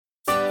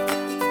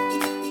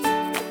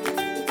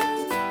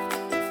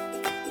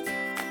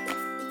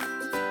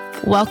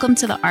Welcome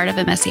to the Art of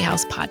a Messy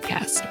House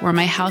podcast, where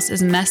my house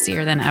is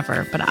messier than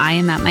ever, but I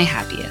am at my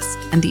happiest.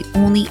 And the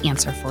only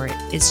answer for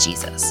it is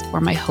Jesus,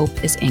 where my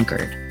hope is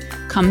anchored.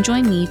 Come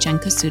join me, Jen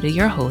Kasuda,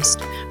 your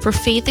host, for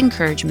faith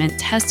encouragement,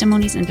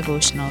 testimonies, and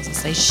devotionals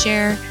as I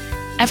share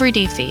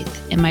everyday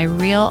faith in my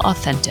real,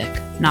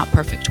 authentic, not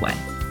perfect way.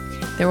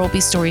 There will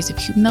be stories of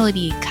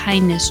humility,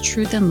 kindness,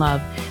 truth, and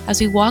love as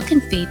we walk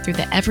in faith through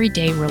the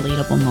everyday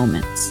relatable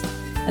moments.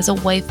 As a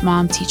wife,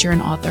 mom, teacher,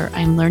 and author,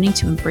 I am learning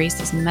to embrace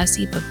this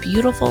messy but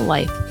beautiful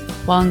life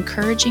while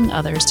encouraging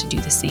others to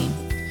do the same.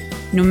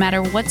 No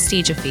matter what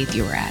stage of faith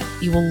you are at,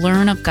 you will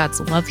learn of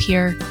God's love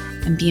here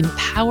and be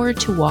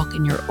empowered to walk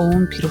in your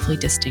own beautifully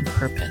distinct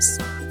purpose,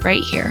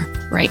 right here,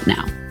 right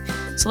now.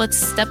 So let's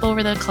step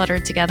over the clutter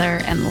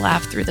together and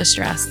laugh through the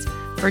stress,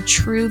 for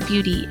true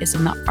beauty is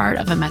in the art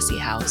of a messy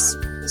house.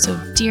 So,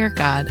 dear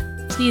God,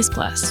 please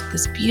bless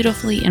this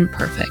beautifully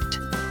imperfect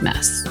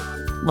mess.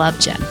 Love,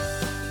 Jen.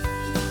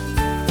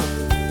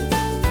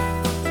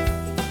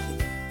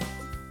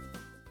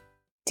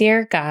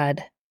 Dear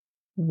God,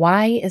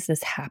 why is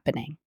this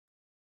happening?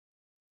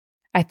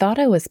 I thought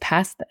I was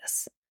past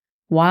this.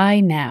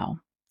 Why now?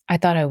 I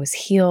thought I was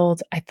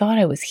healed. I thought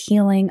I was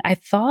healing. I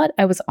thought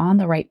I was on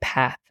the right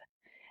path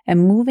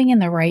and moving in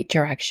the right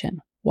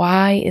direction.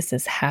 Why is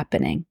this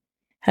happening?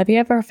 Have you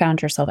ever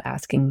found yourself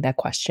asking that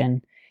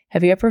question?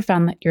 Have you ever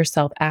found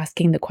yourself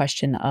asking the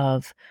question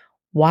of,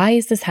 why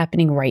is this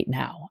happening right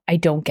now? I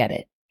don't get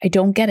it. I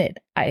don't get it.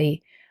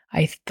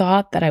 I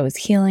thought that I was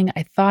healing.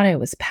 I thought I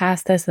was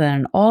past this. And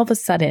then all of a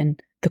sudden,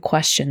 the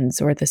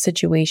questions or the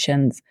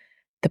situations,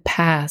 the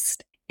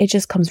past, it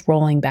just comes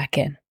rolling back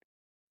in.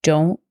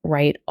 Don't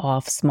write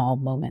off small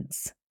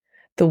moments.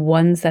 The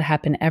ones that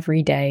happen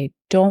every day,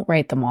 don't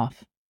write them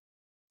off.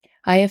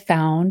 I have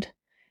found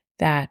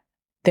that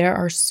there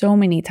are so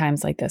many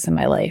times like this in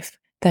my life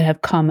that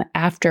have come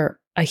after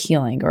a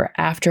healing or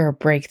after a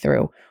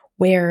breakthrough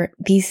where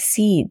these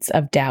seeds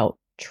of doubt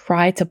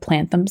try to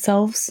plant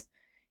themselves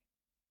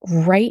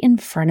right in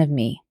front of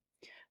me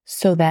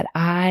so that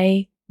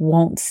I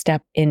won't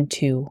step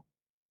into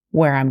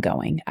where I'm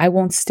going. I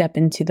won't step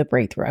into the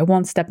breakthrough. I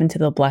won't step into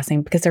the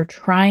blessing because they're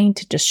trying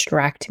to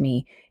distract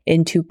me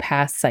into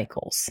past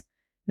cycles.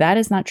 That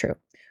is not true.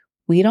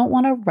 We don't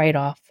want to write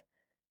off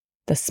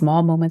the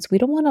small moments. We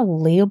don't want to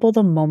label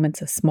the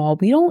moments as small.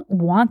 We don't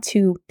want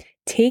to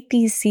take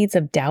these seeds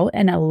of doubt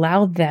and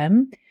allow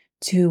them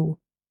to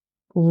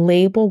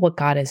label what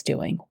God is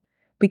doing.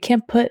 We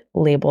can't put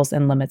labels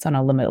and limits on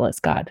a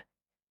limitless God.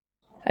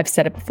 I've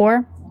said it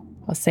before.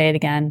 I'll say it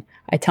again.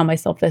 I tell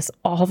myself this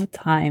all the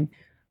time.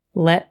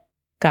 Let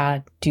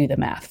God do the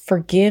math.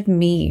 Forgive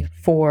me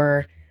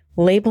for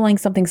labeling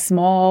something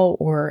small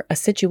or a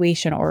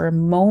situation or a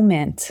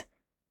moment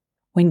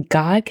when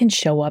God can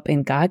show up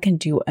and God can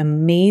do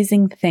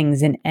amazing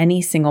things in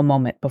any single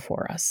moment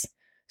before us.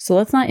 So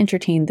let's not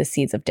entertain the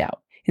seeds of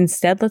doubt.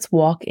 Instead, let's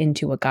walk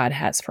into what God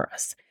has for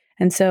us.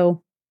 And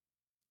so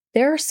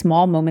there are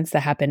small moments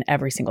that happen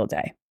every single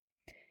day.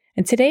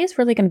 And today is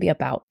really going to be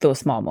about those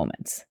small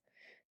moments.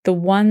 The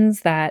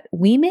ones that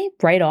we may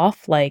write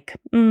off like,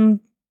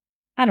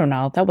 I don't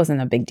know, that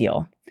wasn't a big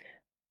deal.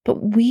 But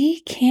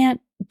we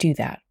can't do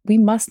that. We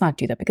must not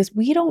do that because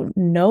we don't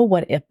know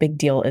what a big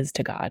deal is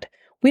to God.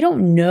 We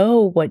don't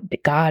know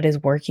what God is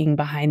working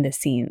behind the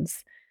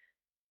scenes.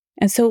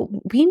 And so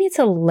we need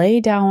to lay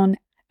down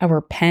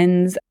our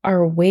pens,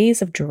 our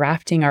ways of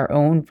drafting our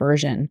own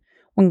version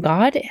when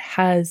God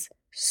has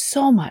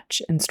so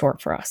much in store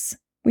for us.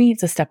 We need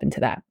to step into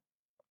that.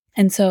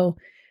 And so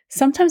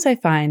sometimes I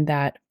find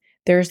that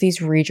there's these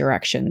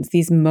redirections,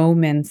 these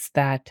moments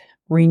that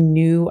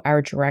renew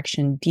our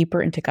direction deeper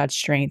into God's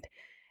strength.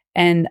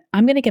 And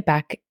I'm going to get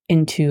back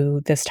into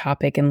this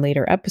topic in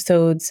later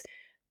episodes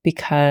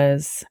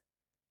because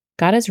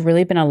God has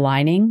really been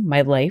aligning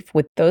my life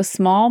with those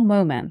small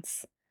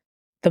moments,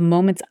 the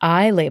moments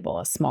I label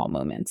as small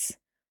moments,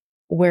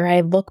 where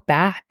I look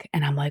back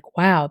and I'm like,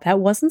 wow, that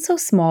wasn't so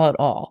small at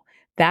all.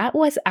 That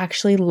was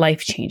actually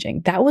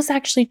life-changing. That was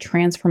actually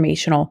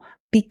transformational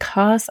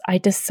because I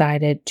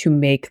decided to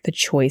make the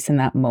choice in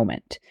that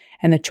moment.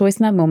 And the choice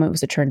in that moment was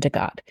to turn to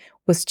God,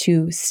 was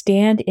to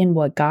stand in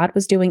what God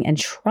was doing and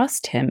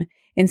trust Him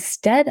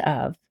instead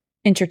of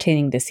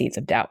entertaining the seeds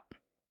of doubt.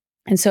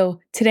 And so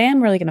today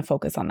I'm really going to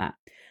focus on that.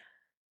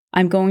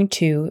 I'm going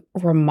to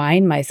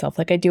remind myself,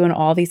 like I do in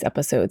all these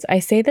episodes. I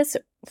say this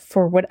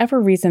for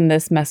whatever reason,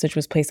 this message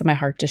was placed on my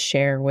heart to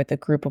share with a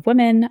group of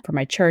women for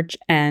my church.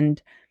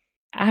 And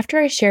after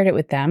I shared it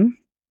with them,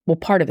 well,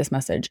 part of this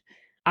message,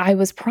 I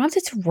was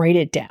prompted to write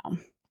it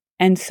down.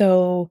 And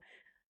so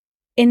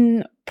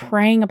in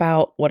praying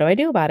about what do I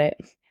do about it,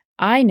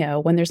 I know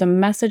when there's a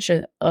message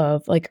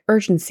of like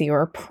urgency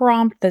or a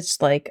prompt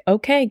that's like,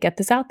 okay, get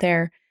this out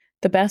there.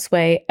 The best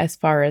way as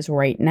far as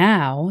right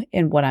now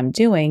in what I'm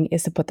doing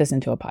is to put this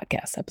into a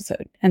podcast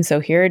episode. And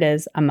so here it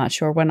is. I'm not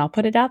sure when I'll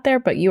put it out there,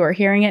 but you are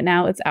hearing it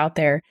now. It's out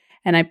there.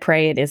 And I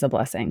pray it is a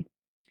blessing.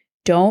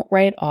 Don't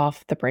write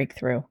off the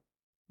breakthrough.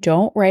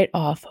 Don't write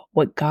off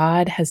what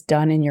God has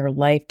done in your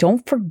life.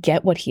 Don't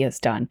forget what He has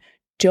done.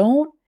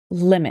 Don't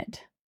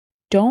limit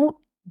don't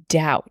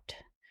doubt.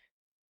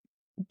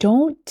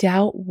 Don't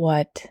doubt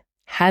what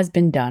has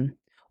been done,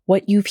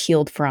 what you've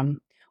healed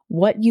from,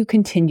 what you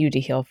continue to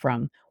heal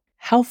from,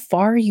 how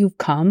far you've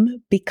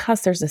come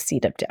because there's a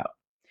seed of doubt,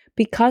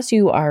 because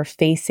you are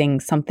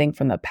facing something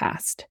from the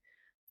past.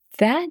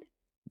 That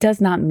does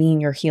not mean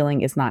your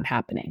healing is not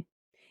happening.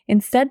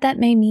 Instead, that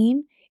may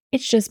mean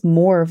it's just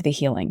more of the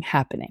healing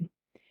happening.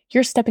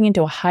 You're stepping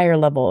into a higher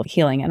level of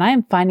healing. And I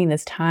am finding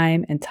this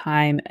time and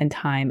time and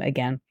time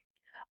again.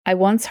 I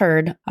once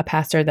heard a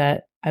pastor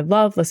that I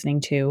love listening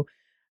to,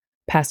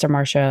 Pastor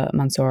Marsha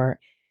Mansour.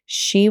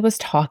 She was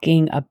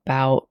talking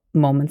about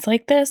moments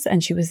like this,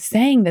 and she was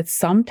saying that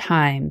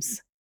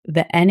sometimes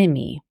the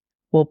enemy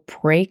will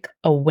break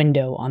a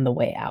window on the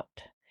way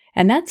out.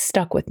 And that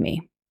stuck with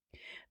me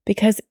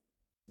because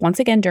once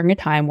again, during a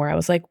time where I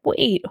was like,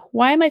 wait,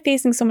 why am I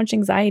facing so much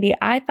anxiety?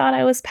 I thought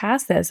I was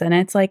past this. And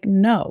it's like,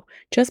 no,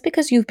 just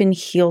because you've been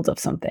healed of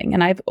something.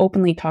 And I've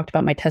openly talked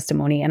about my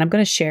testimony, and I'm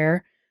going to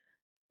share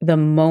the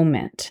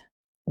moment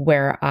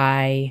where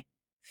I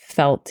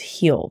felt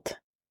healed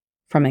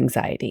from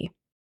anxiety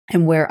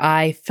and where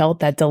I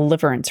felt that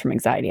deliverance from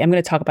anxiety. I'm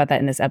going to talk about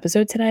that in this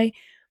episode today.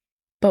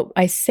 But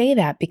I say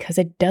that because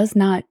it does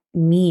not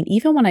mean,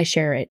 even when I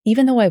share it,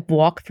 even though I've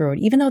walked through it,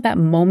 even though that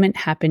moment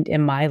happened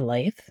in my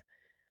life,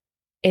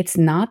 it's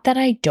not that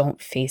I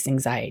don't face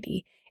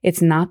anxiety.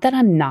 It's not that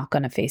I'm not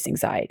going to face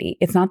anxiety.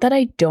 It's not that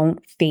I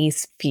don't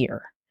face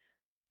fear.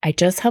 I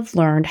just have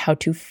learned how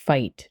to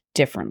fight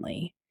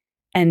differently.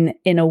 And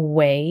in a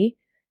way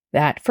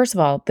that, first of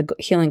all, the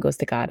healing goes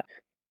to God.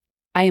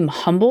 I am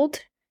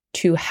humbled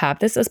to have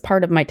this as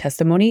part of my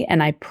testimony.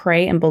 And I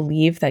pray and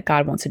believe that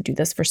God wants to do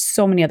this for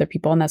so many other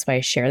people. And that's why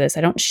I share this.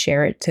 I don't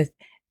share it to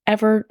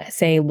ever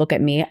say, look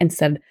at me.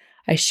 Instead,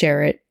 I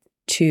share it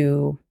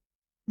to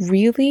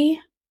really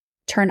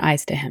turn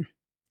eyes to Him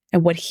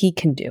and what He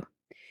can do.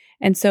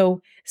 And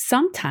so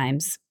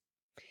sometimes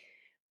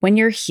when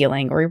you're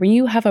healing or when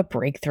you have a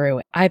breakthrough,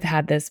 I've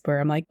had this where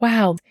I'm like,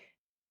 wow,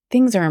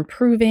 things are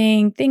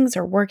improving, things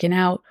are working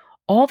out.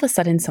 All of a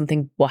sudden,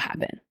 something will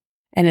happen.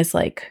 And it's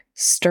like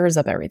stirs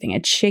up everything.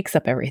 It shakes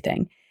up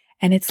everything.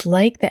 And it's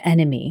like the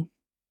enemy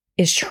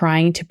is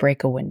trying to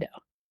break a window.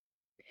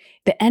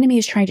 The enemy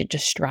is trying to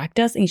distract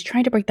us, and he's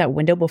trying to break that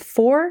window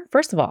before,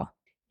 first of all,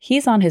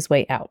 he's on his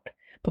way out.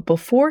 But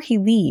before he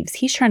leaves,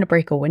 he's trying to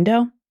break a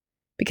window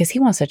because he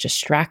wants to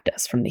distract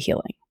us from the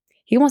healing.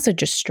 He wants to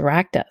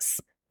distract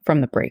us from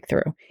the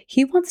breakthrough.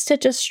 He wants to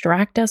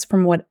distract us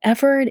from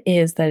whatever it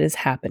is that is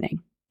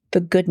happening,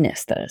 the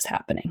goodness that is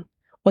happening,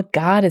 what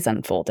God is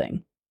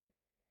unfolding.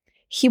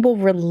 The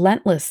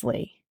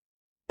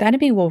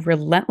enemy will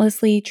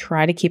relentlessly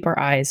try to keep our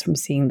eyes from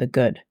seeing the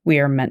good we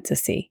are meant to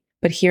see.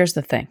 But here's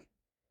the thing.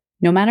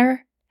 No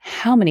matter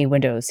how many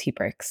windows he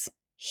breaks,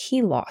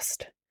 he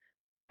lost.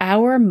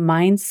 Our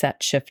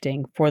mindset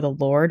shifting for the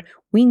Lord,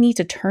 we need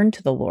to turn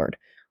to the Lord.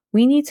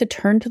 We need to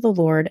turn to the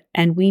Lord,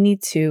 and we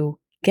need to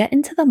get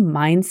into the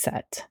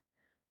mindset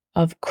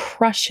of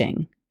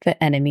crushing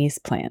the enemy's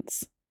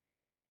plans.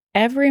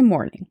 Every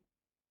morning,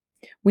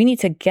 we need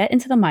to get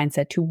into the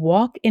mindset to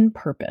walk in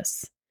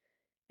purpose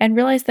and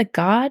realize that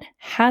God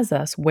has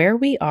us where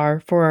we are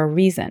for a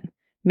reason.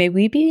 May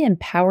we be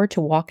empowered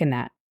to walk in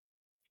that.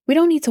 We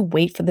don't need to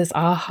wait for this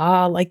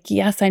aha, like,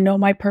 yes, I know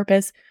my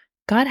purpose.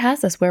 God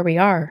has us where we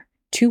are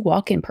to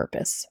walk in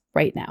purpose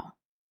right now.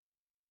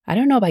 I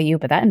don't know about you,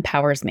 but that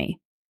empowers me.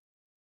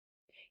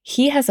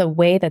 He has a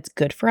way that's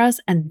good for us,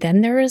 and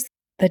then there is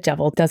the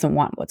devil doesn't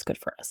want what's good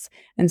for us.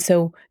 And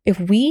so if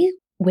we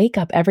wake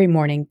up every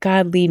morning,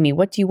 God, lead me.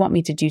 What do you want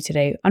me to do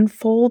today?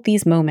 Unfold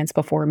these moments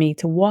before me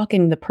to walk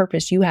in the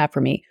purpose you have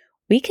for me.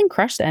 We can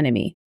crush the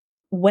enemy.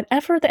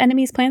 Whatever the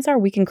enemy's plans are,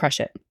 we can crush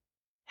it.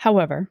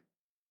 However,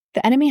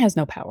 the enemy has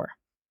no power.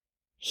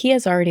 He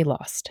has already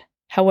lost.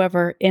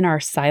 However, in our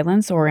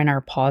silence or in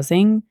our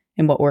pausing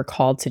in what we're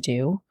called to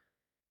do,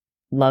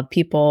 love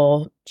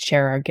people,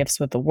 share our gifts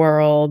with the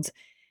world,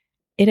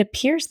 it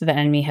appears that the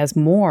enemy has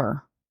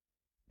more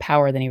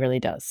power than he really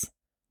does,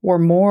 or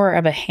more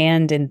of a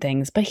hand in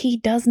things, but he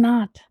does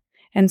not.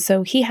 And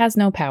so he has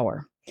no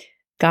power.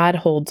 God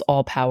holds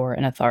all power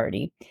and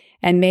authority.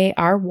 And may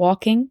our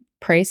walking,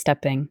 pray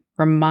stepping,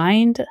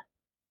 remind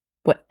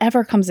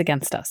whatever comes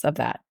against us of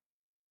that,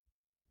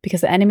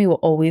 because the enemy will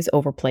always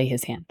overplay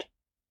his hand.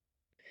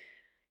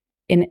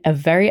 In a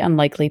very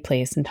unlikely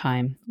place and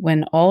time,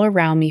 when all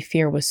around me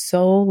fear was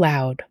so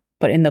loud,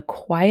 but in the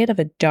quiet of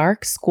a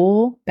dark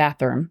school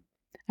bathroom,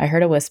 I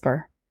heard a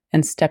whisper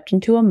and stepped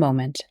into a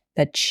moment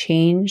that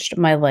changed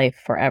my life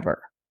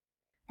forever.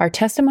 Our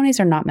testimonies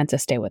are not meant to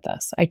stay with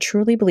us. I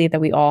truly believe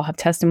that we all have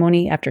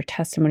testimony after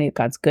testimony of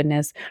God's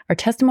goodness. Our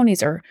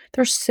testimonies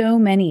there's so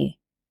many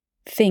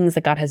things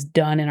that God has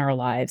done in our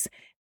lives,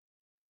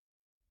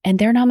 and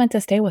they're not meant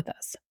to stay with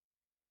us.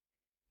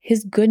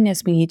 His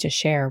goodness we need to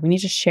share. We need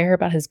to share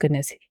about his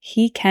goodness.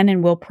 He can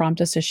and will prompt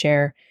us to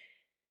share,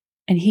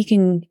 and he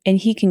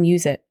can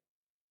use it.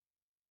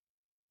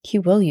 He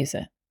will use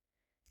it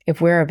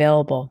if we're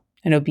available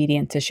and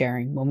obedient to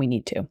sharing when we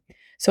need to.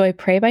 So I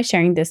pray by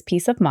sharing this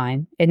peace of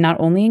mind, it not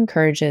only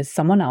encourages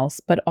someone else,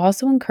 but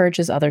also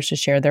encourages others to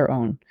share their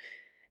own.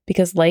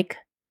 Because, like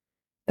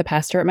the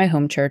pastor at my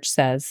home church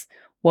says,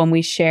 when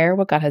we share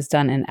what God has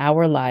done in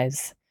our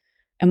lives,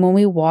 and when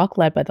we walk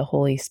led by the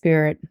Holy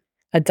Spirit,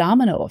 a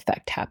domino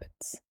effect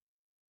happens.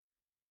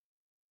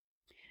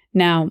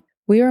 Now,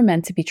 we are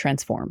meant to be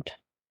transformed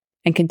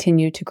and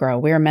continue to grow.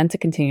 We are meant to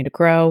continue to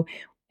grow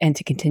and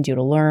to continue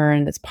to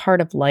learn. That's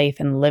part of life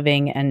and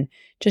living, and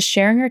just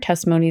sharing our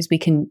testimonies. We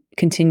can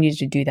continue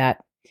to do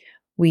that.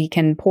 We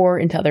can pour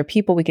into other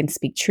people. We can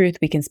speak truth.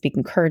 We can speak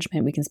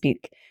encouragement. We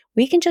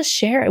can just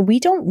share. We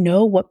don't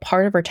know what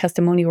part of our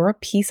testimony or a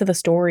piece of the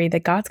story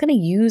that God's going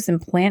to use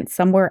and plant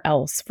somewhere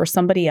else for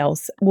somebody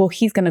else. Well,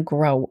 He's going to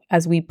grow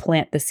as we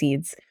plant the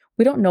seeds.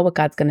 We don't know what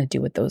God's going to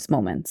do with those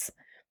moments.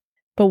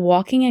 But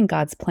walking in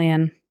God's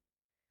plan,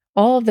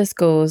 all of this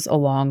goes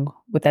along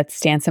with that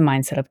stance and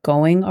mindset of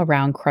going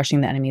around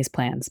crushing the enemy's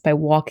plans by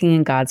walking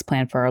in God's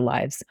plan for our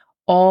lives.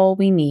 All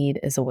we need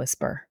is a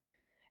whisper.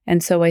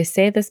 And so I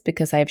say this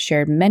because I have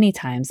shared many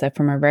times that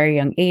from a very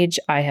young age,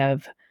 I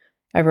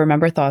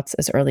remember thoughts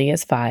as early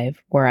as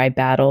 5 where I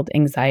battled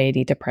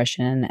anxiety,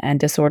 depression, and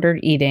disordered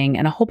eating,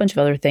 and a whole bunch of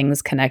other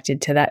things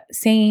connected to that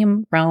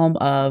same realm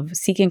of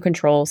seeking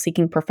control,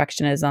 seeking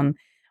perfectionism,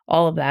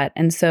 all of that.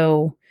 And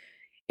so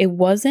it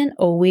wasn't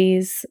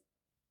always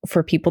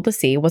for people to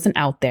see. It wasn't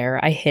out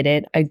there. I hid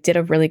it. I did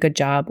a really good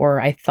job,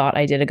 or I thought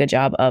I did a good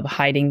job of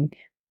hiding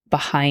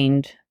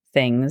behind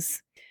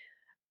things.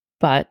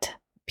 But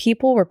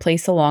people were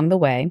placed along the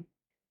way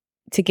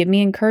to give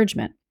me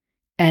encouragement.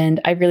 And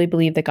I really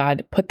believe that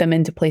God put them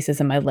into places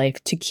in my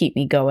life to keep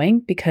me going,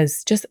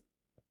 because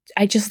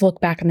I just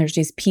look back and there's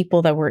these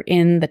people that were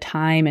in the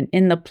time and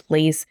in the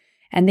place,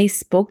 and they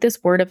spoke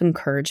this word of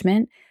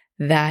encouragement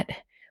that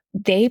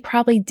they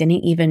probably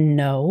didn't even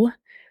know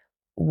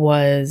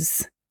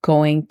was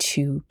going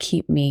to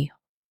keep me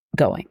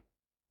going,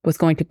 was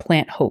going to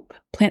plant hope,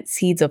 plant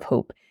seeds of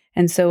hope.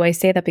 And so I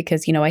say that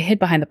because, I hid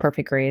behind the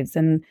perfect grades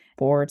and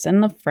boards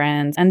and the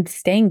friends and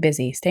staying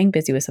busy. Staying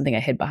busy was something I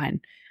hid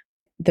behind.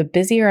 The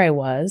busier I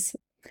was,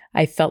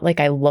 I felt like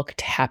I looked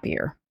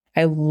happier.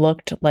 I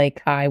looked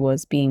like I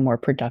was being more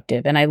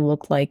productive, and I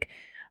looked like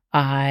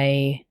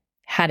I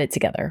had it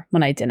together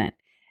when I didn't.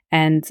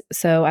 And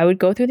so I would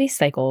go through these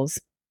cycles.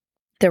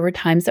 There were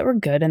times that were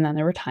good, and then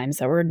there were times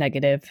that were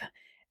negative.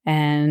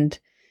 And,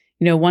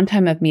 one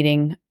time of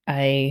meeting,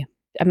 I'm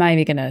not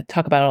even going to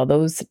talk about all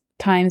those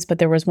times, but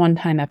there was one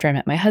time after I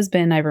met my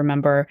husband, I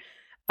remember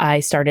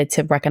I started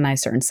to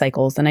recognize certain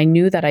cycles, and I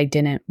knew that I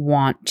didn't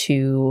want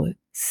to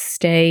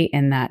stay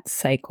in that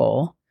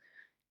cycle.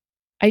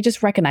 I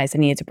just recognized I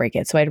needed to break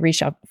it. So I'd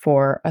reached out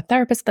for a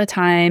therapist at the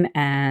time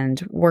and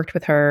worked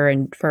with her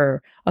and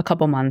for a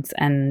couple months.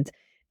 And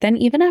then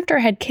even after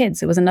I had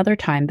kids, it was another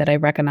time that I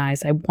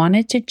recognized I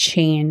wanted to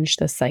change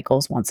the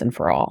cycles once and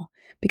for all,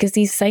 because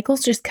these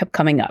cycles just kept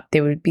coming up.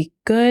 They would be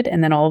good,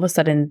 and then all of a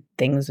sudden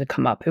things would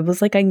come up. It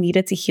was like I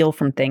needed to heal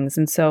from things.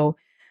 And so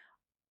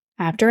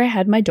after I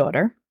had my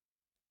daughter,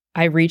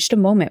 I reached a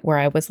moment where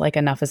I was like,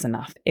 enough is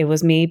enough. It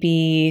was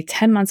maybe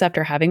 10 months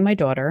after having my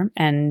daughter,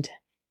 and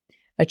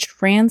a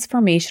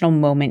transformational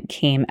moment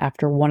came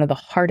after one of the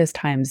hardest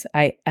times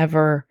I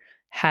ever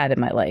had in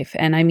my life.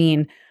 And I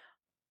mean,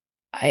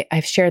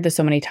 I've shared this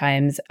so many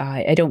times.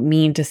 I don't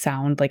mean to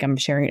sound like I'm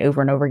sharing it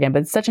over and over again,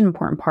 but it's such an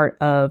important part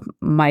of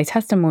my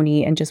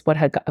testimony and just what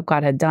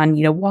God had done.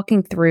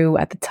 Walking through,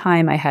 at the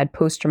time, I had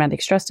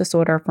post-traumatic stress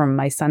disorder from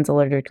my son's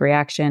allergic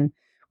reaction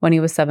when he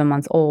was 7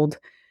 months old.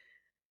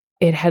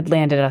 It had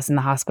landed us in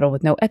the hospital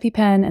with no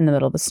EpiPen in the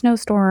middle of a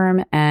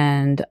snowstorm,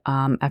 and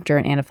after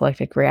an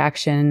anaphylactic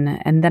reaction.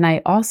 And then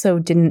I also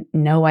didn't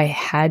know I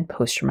had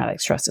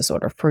post-traumatic stress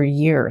disorder for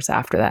years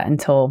after that,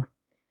 until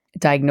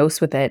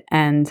diagnosed with it.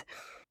 And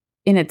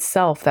in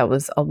itself, that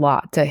was a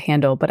lot to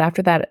handle. But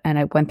after that, and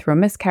I went through a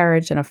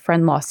miscarriage, and a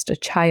friend lost a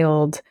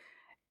child,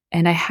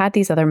 and I had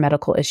these other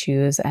medical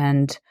issues,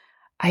 and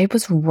I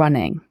was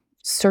running,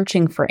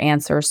 searching for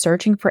answers,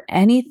 searching for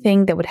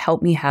anything that would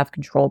help me have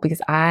control,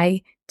 because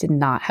I did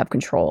not have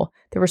control.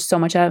 There was so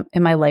much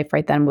in my life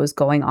right then was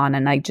going on,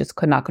 and I just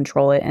could not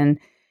control it. And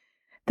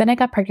then I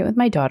got pregnant with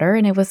my daughter,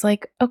 and it was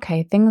like,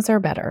 okay, things are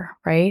better,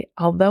 right?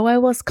 Although I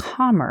was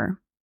calmer,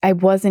 I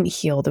wasn't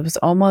healed. It was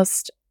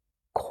almost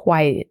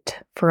quiet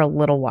for a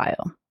little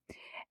while.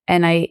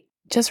 And I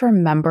just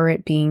remember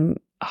it being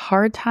a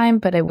hard time,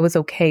 but it was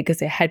okay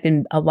because it had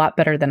been a lot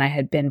better than I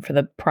had been for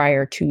the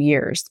prior 2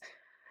 years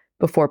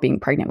before being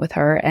pregnant with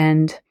her.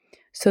 And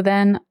so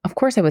then, of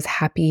course, I was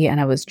happy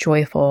and I was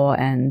joyful.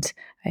 And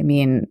I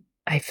mean,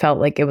 I felt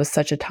like it was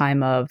such a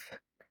time of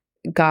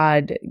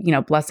God,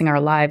 blessing our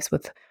lives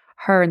with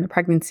her and the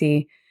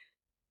pregnancy.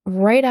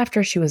 Right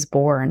after she was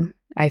born,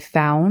 I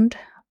found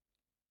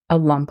a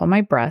lump on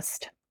my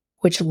breast,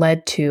 which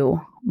led to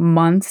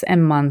months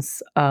and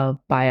months of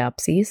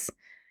biopsies,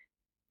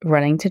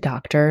 running to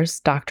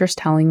doctors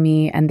telling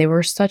me, and they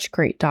were such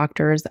great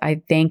doctors.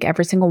 I thank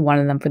every single one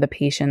of them for the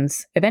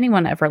patience. If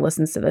anyone ever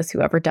listens to this,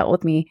 whoever dealt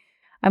with me,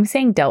 I'm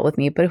saying dealt with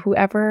me, but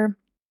whoever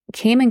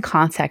came in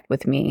contact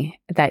with me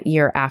that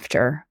year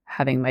after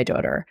having my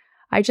daughter.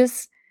 I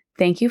just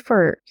thank you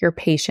for your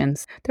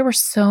patience. There were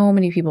so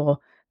many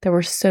people that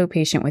were so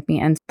patient with me,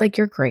 and like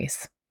your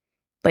grace,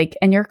 like,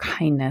 and your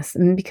kindness.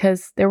 And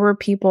because there were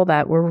people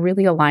that were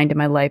really aligned in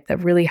my life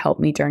that really helped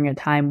me during a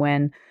time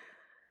when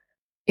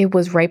it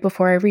was right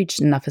before I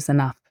reached enough is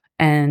enough.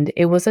 And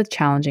it was a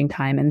challenging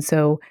time. And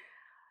so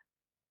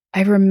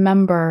I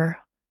remember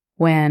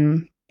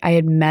when I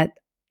had met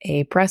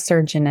a breast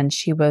surgeon and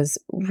she was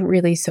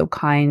really so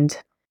kind.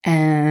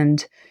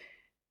 And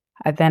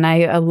then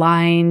I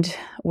aligned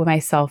with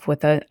myself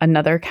with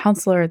another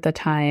counselor at the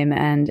time,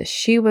 and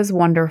she was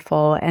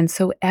wonderful. And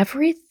so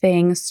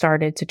everything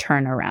started to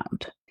turn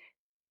around.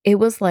 It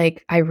was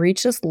like I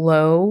reached this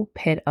low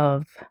pit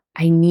of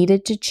I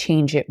needed to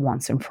change it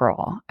once and for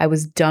all. I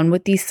was done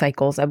with these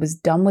cycles. I was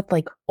done with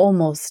like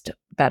almost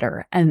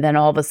better. And then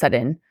all of a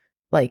sudden,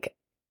 like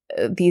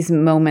these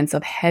moments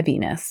of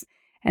heaviness.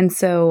 And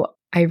so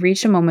I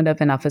reached a moment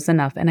of enough is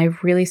enough. And I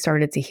really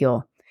started to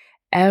heal.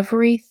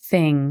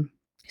 Everything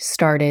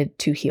started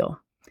to heal.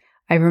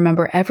 I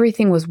remember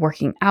everything was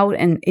working out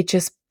and it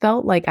just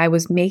felt like I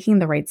was making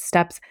the right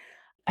steps.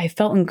 I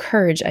felt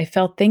encouraged. I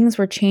felt things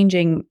were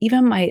changing.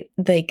 Even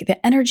the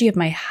energy of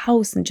my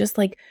house and just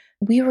like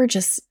we were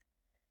just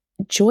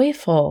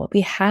joyful.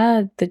 We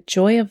had the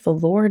joy of the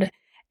Lord.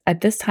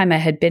 At this time, I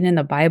had been in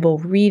the Bible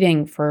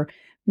reading for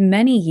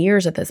many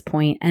years at this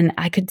point, and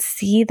I could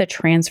see the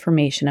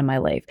transformation in my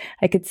life.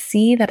 I could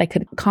see that I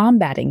could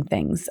combating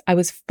things. I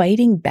was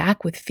fighting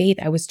back with faith.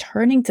 I was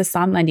turning to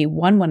Psalm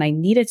 91 when I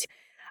needed to.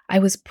 I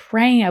was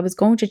praying. I was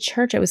going to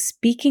church. I was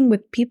speaking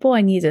with people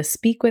I needed to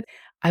speak with.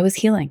 I was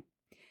healing.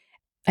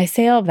 I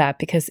say all of that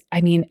because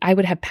I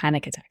would have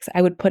panic attacks.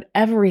 I would put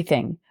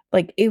everything,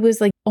 like it was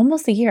like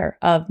almost a year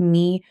of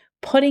me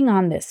putting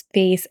on this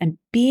face and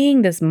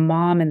being this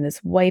mom and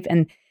this wife.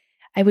 And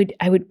I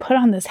would put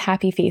on this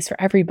happy face for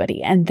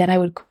everybody. And then I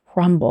would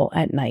crumble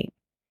at night.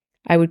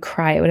 I would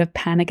cry. I would have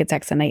panic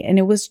attacks at night. And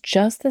it was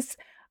just this,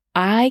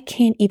 I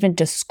can't even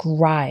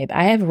describe.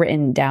 I have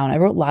written down, I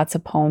wrote lots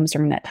of poems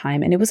during that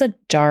time. And it was a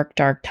dark,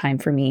 dark time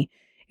for me.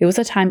 It was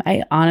a time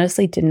I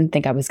honestly didn't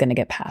think I was going to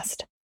get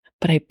past.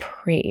 But I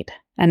prayed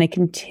and I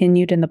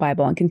continued in the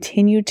Bible and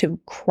continued to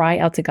cry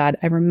out to God.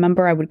 I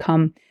remember I would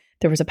come,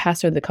 there was a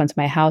pastor that would come to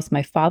my house.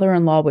 My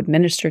father-in-law would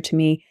minister to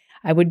me.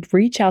 I would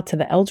reach out to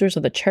the elders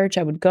of the church.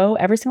 I would go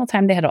every single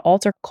time they had an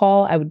altar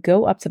call. I would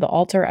go up to the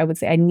altar. I would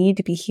say, I need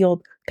to be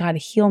healed. God,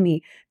 heal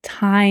me.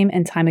 Time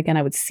and time again,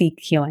 I would seek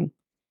healing.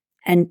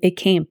 And it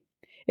came.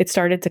 It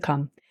started to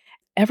come.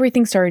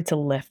 Everything started to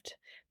lift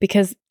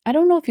because I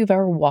don't know if you've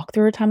ever walked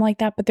through a time like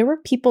that, but there were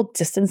people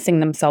distancing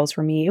themselves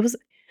from me.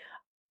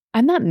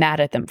 I'm not mad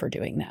at them for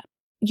doing that.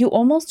 You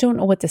almost don't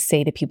know what to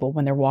say to people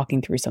when they're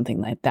walking through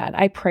something like that.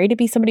 I pray to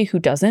be somebody who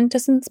doesn't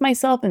distance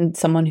myself and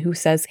someone who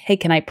says, hey,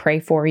 can I pray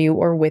for you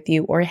or with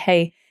you? Or,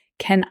 hey,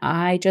 can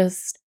I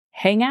just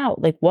hang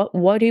out? Like,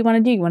 what do you want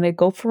to do? You want to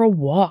go for a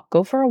walk?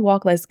 Go for a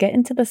walk. Let's get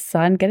into the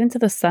sun, get into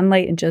the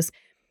sunlight and just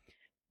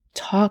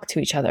talk to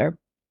each other.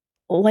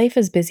 Life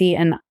is busy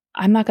and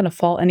I'm not going to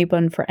fault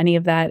anyone for any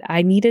of that.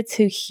 I needed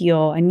to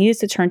heal. I needed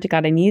to turn to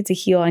God. I needed to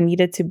heal. I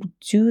needed to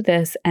do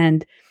this.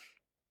 And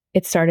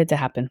it started to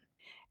happen.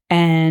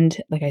 And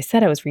like I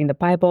said, I was reading the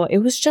Bible. It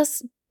was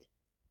just,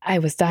 I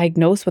was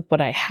diagnosed with what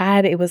I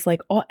had. It was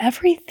like,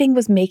 everything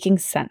was making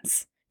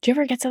sense. Do you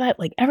ever get to that?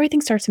 Like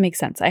everything starts to make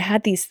sense. I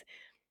had these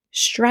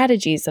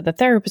strategies that the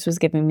therapist was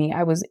giving me.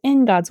 I was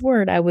in God's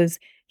word. I was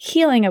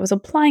healing. I was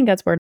applying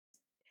God's word.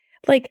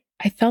 Like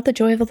I felt the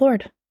joy of the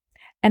Lord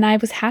and I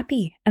was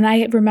happy. And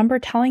I remember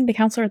telling the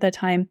counselor at that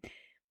time,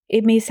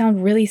 it may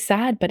sound really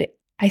sad, but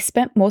I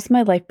spent most of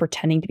my life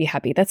pretending to be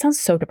happy. That sounds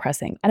so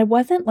depressing. And it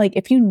wasn't like,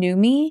 if you knew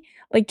me,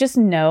 like just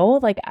know,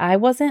 like I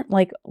wasn't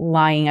like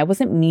lying. I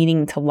wasn't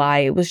meaning to lie.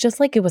 It was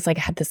like I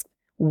had this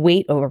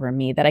weight over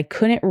me that I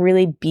couldn't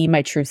really be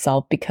my true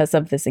self because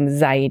of this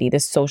anxiety,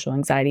 this social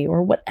anxiety,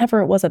 or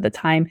whatever it was at the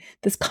time,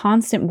 this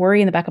constant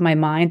worry in the back of my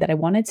mind that I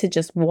wanted to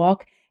just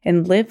walk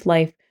and live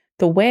life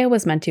the way I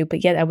was meant to,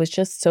 but yet I was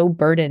just so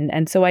burdened.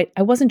 And so I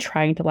wasn't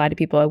trying to lie to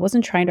people. I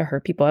wasn't trying to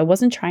hurt people. I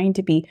wasn't trying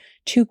to be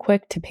too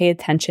quick to pay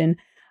attention.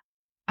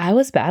 I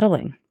was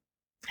battling.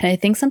 And I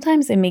think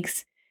sometimes it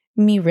makes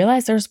me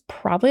realize there's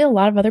probably a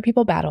lot of other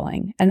people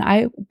battling. And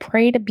I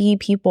pray to be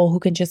people who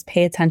can just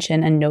pay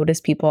attention and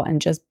notice people and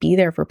just be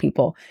there for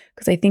people.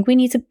 Because I think we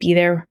need to be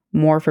there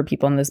more for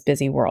people in this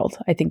busy world.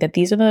 I think that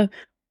these are the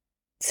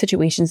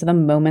situations and the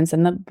moments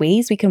and the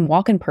ways we can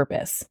walk in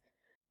purpose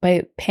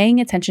by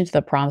paying attention to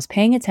the promise,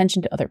 paying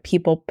attention to other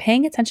people,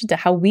 paying attention to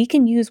how we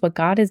can use what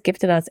God has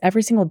gifted us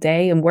every single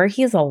day and where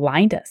He has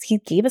aligned us. He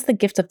gave us the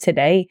gift of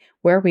today,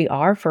 where we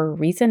are for a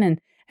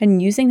reason,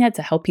 and using that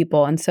to help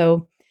people. And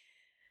so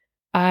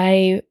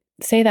I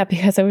say that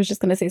because I was just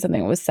going to say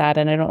something that was sad,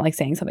 and I don't like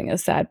saying something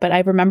that's sad. But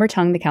I remember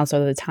telling the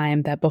counselor at the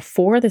time that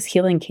before this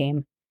healing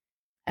came,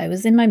 I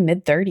was in my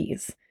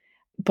mid-30s.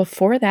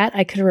 Before that,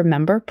 I could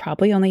remember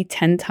probably only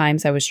 10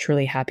 times I was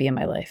truly happy in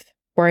my life,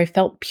 where I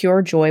felt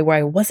pure joy, where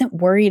I wasn't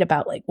worried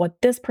about like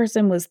what this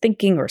person was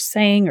thinking or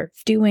saying or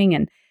doing.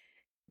 And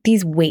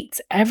these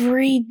weights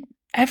every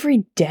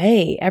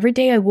day. Every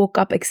day I woke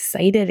up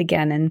excited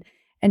again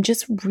and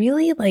just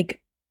really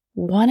like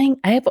wanting.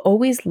 I have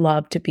always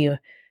loved to be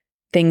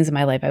things in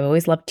my life. I've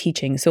always loved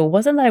teaching. So it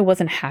wasn't that I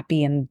wasn't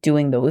happy in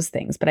doing those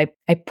things, but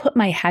I put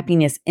my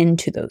happiness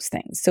into those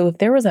things. So if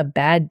there was a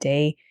bad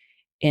day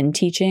in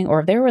teaching,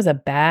 or if there was a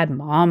bad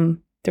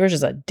mom, there was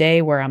just a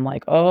day where I'm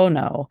like, oh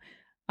no,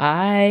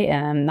 I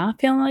am not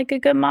feeling like a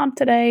good mom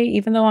today,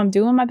 even though I'm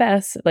doing my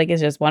best. Like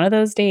it's just one of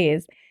those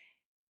days.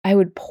 I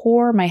would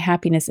pour my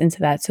happiness into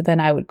that. So then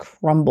I would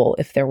crumble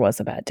if there was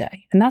a bad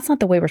day. And that's not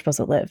the way we're supposed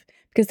to live,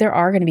 because there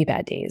are going to be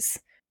bad days.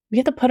 We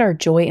have to put our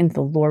joy into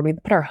the Lord. We have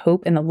to put our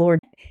hope in the Lord.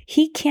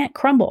 He can't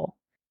crumble.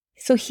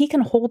 So he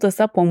can hold us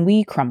up when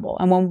we crumble.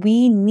 And when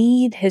we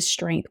need his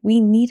strength, we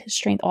need his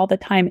strength all the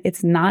time.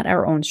 It's not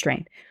our own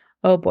strength.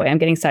 Oh boy, I'm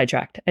getting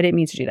sidetracked. I didn't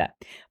mean to do that.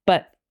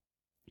 But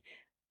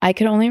I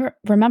could only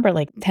remember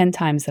like 10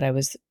 times that I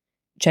was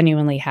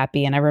genuinely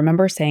happy. And I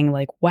remember saying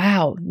like,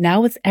 wow,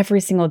 now it's every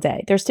single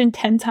day. There's been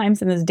 10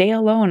 times in this day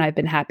alone I've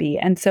been happy.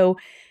 And so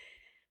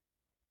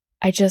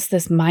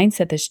this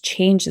mindset, this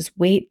change, this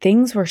weight,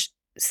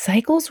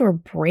 cycles were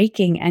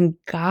breaking, and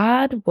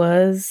God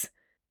was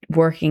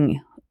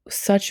working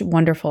such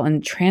wonderful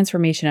and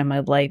transformation in my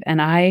life.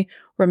 And I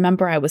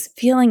remember I was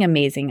feeling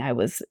amazing. I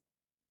was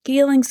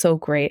feeling so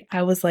great.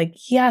 I was like,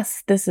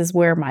 yes, this is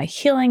where my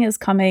healing is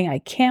coming. I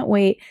can't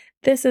wait.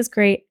 This is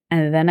great.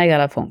 And then I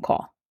got a phone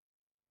call.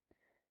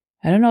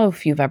 I don't know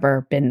if you've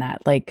ever been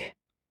that, like,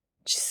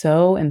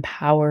 so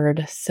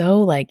empowered,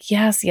 so like,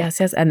 yes, yes,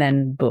 yes. And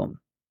then boom,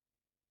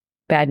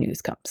 bad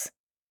news comes.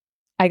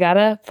 I got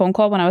a phone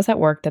call when I was at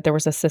work that there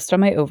was a cyst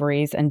on my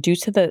ovaries, and due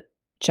to the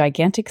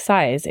gigantic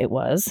size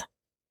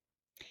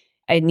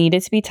I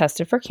needed to be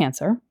tested for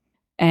cancer,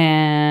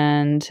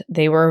 and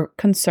they were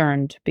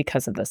concerned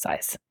because of the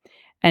size.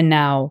 And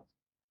now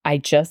I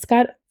just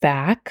got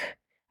back.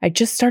 I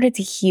just started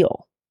to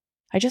heal.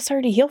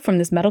 From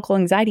this medical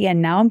anxiety,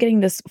 and now I'm getting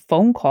this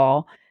phone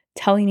call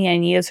telling me I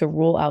needed to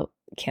rule out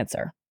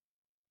cancer.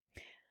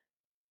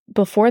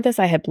 Before this,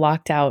 I had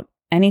blocked out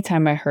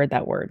anytime I heard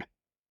that word.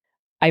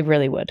 I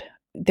really would.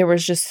 There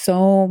was just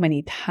so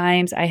many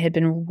times I had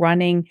been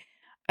running.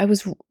 I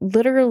was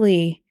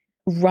literally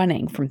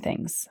running from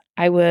things.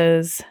 I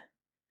was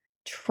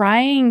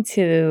trying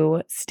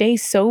to stay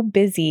so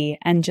busy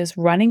and just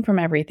running from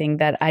everything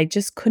that I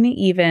just couldn't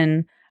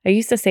even. I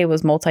used to say it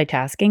was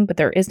multitasking, but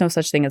there is no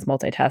such thing as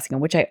multitasking,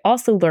 which I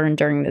also learned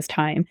during this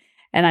time.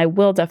 And I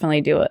will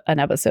definitely do an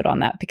episode on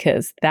that,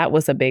 because that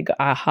was a big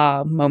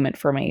aha moment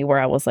for me where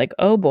I was like,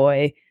 oh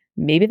boy,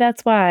 maybe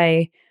that's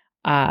why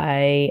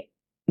I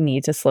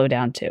need to slow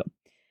down too.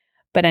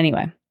 But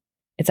anyway,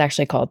 it's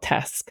actually called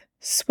task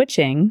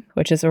switching,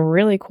 which is a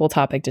really cool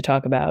topic to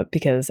talk about,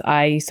 because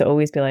I used to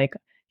always be like,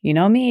 you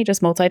know me,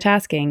 just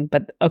multitasking.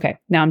 But okay,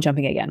 now I'm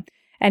jumping again.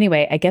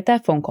 Anyway, I get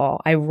that phone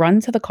call. I run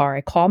to the car.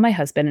 I call my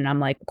husband, and I'm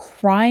like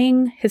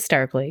crying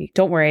hysterically.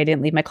 Don't worry, I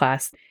didn't leave my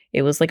class.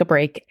 It was like a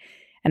break.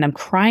 And I'm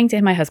crying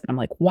to my husband. I'm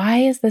like, why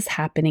is this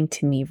happening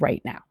to me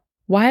right now?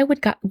 Why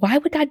would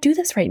God do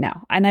this right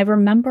now? And I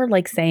remember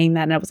like saying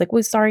that, and I was like,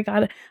 well, sorry,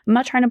 God, I'm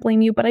not trying to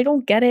blame you, but I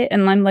don't get it.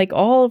 And I'm like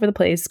all over the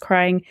place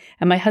crying.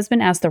 And my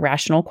husband asked the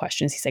rational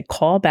questions. He said,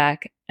 call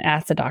back and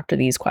ask the doctor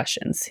these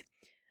questions.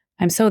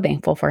 I'm so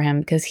thankful for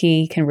him, because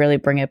he can really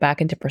bring it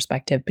back into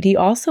perspective. But he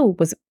also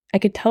I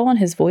could tell on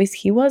his voice,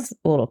 he was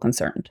a little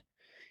concerned.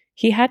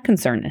 He had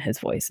concern in his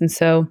voice. And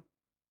so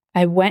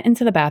I went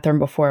into the bathroom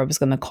before I was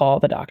going to call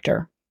the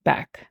doctor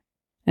back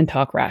and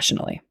talk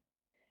rationally.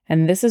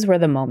 And this is where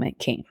the moment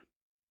came.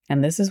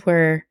 And this is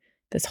where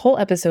this whole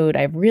episode,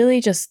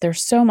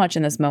 there's so much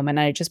in this moment.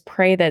 And I just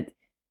pray that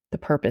the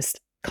purpose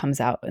comes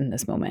out in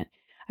this moment.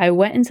 I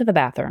went into the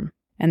bathroom,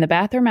 and the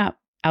bathroom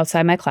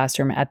outside my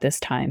classroom at this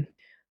time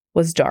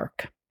was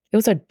dark. It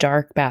was a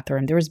dark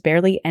bathroom. There was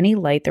barely any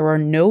light. There were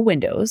no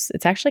windows.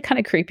 It's actually kind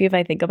of creepy if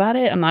I think about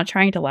it. I'm not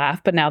trying to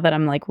laugh, but now that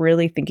I'm like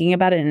really thinking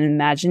about it and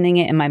imagining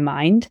it in my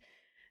mind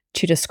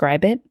to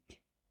describe it,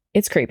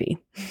 it's creepy.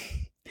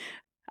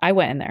 I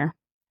went in there,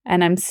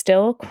 and I'm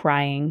still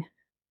crying.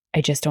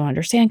 I just don't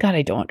understand, God.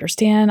 I don't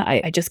understand.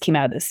 I just came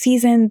out of this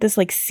season. This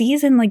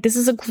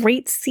is a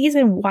great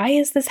season. Why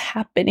is this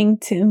happening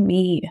to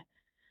me?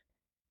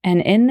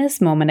 And in this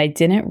moment, I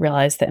didn't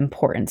realize the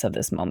importance of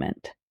this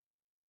moment.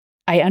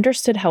 I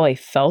understood how I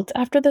felt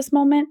after this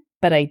moment,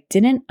 but I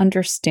didn't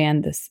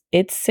understand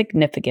its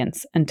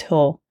significance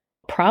until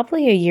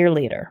probably a year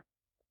later.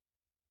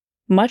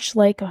 Much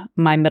like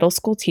my middle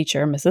school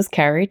teacher, Mrs.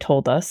 Carey,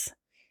 told us,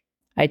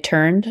 I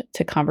turned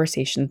to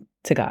conversation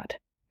to God.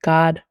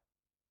 God,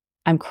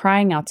 I'm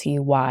crying out to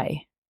you,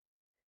 why?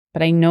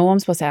 But I know I'm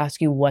supposed to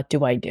ask you, what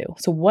do I do?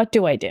 So what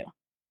do I do?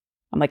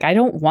 I'm like, I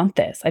don't want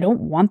this. I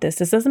don't want this.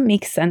 This doesn't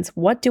make sense.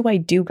 What do I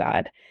do,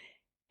 God?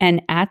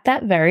 And at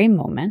that very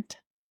moment,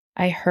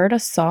 I heard a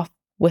soft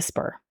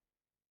whisper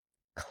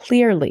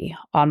clearly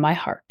on my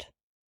heart.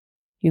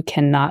 You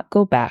cannot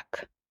go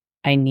back.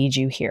 I need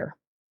you here.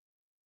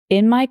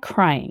 In my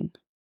crying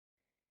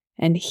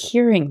and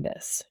hearing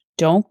this,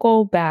 don't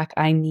go back.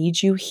 I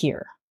need you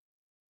here.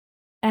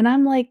 And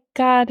I'm like,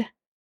 God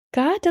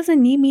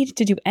doesn't need me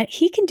to do,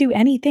 he can do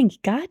anything.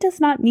 God does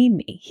not need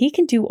me. He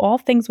can do all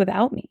things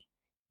without me.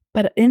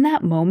 But in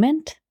that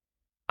moment,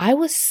 I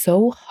was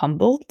so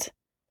humbled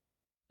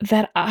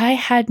that I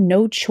had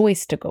no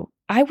choice to go.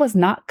 I was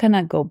not going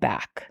to go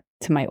back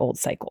to my old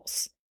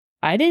cycles.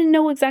 I didn't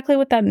know exactly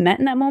what that meant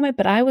in that moment,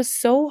 but I was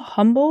so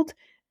humbled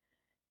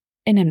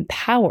and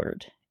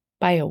empowered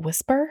by a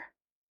whisper,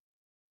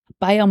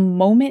 by a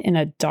moment in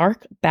a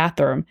dark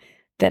bathroom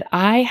that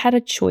I had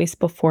a choice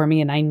before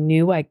me and I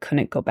knew I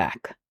couldn't go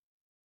back.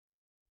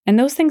 And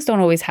those things don't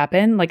always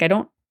happen. Like I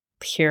don't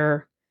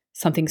hear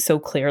something so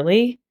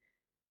clearly,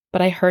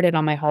 but I heard it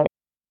on my heart.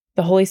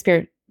 The Holy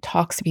Spirit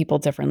talks to people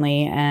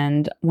differently.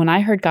 And when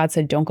I heard God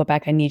said, don't go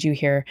back, I need you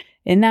here,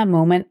 in that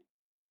moment,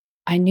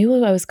 I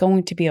knew I was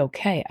going to be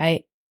okay.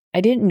 I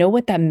didn't know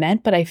what that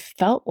meant, but I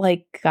felt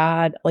like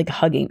God like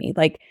hugging me,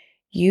 like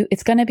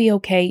it's going to be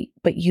okay,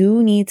 but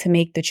you need to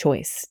make the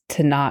choice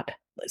to not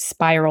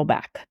spiral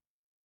back.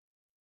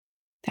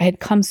 I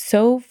had come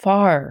so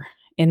far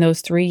in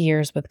those 3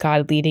 years with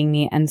God leading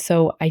me. And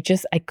so I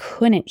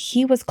couldn't.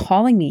 He was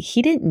calling me.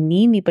 He didn't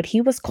need me, but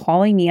he was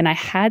calling me. And I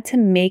had to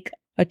make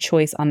a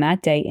choice on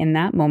that day, in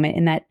that moment,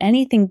 in that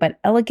anything but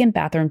elegant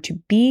bathroom to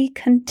be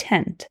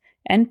content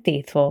and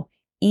faithful,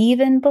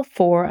 even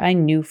before I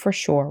knew for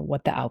sure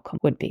what the outcome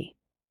would be.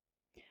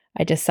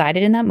 I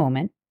decided in that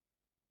moment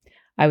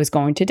I was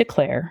going to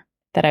declare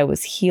that I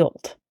was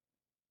healed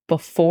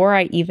before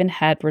I even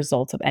had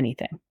results of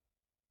anything.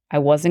 I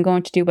wasn't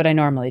going to do what I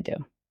normally do.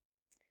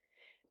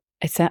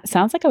 It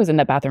sounds like I was in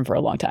that bathroom for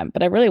a long time,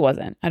 but I really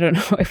wasn't. I don't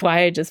know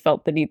why I just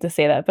felt the need to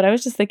say that, but I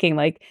was just thinking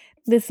like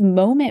this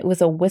moment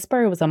was a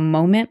whisper. It was a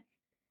moment.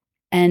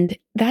 And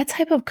that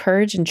type of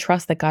courage and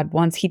trust that God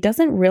wants, he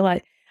doesn't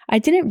realize. I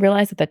didn't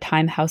realize at the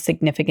time how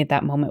significant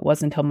that moment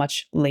was until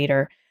much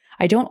later.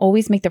 I don't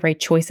always make the right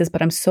choices,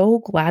 but I'm so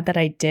glad that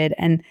I did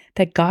and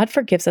that God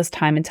forgives us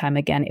time and time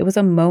again. It was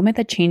a moment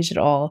that changed it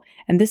all.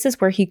 And this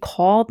is where he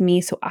called me.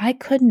 So I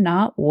could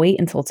not wait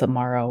until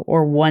tomorrow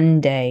or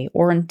one day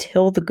or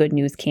until the good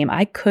news came.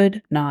 I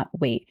could not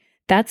wait.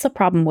 That's the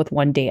problem with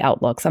one day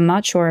outlooks. I'm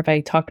not sure if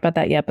I talked about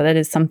that yet, but that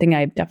is something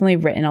I've definitely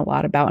written a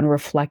lot about and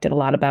reflected a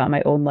lot about in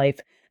my own life.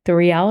 The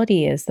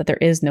reality is that there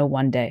is no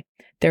one day.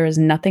 There is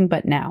nothing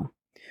but now.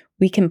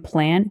 We can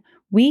plan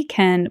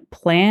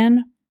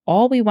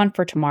all we want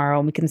for tomorrow,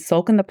 and we can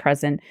sulk in the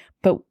present,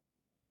 but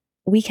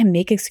we can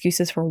make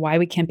excuses for why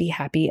we can't be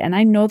happy. And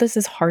I know this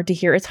is hard to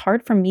hear. It's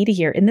hard for me to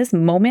hear. In this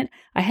moment,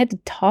 I had to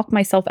talk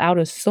myself out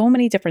of so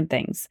many different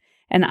things.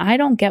 And I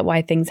don't get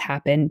why things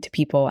happen to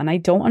people. And I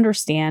don't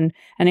understand.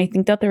 And I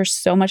think that there's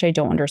so much I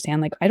don't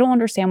understand. Like, I don't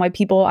understand why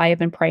people I have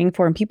been praying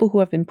for and people who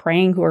have been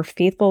praying, who are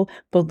faithful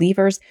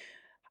believers,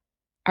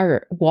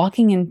 are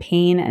walking in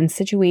pain and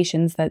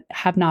situations that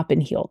have not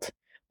been healed.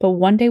 But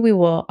one day we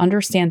will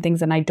understand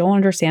things and I don't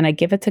understand. I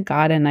give it to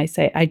God and I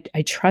say,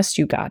 I trust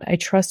you, God. I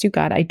trust you,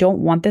 God. I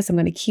don't want this. I'm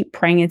going to keep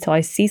praying until I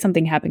see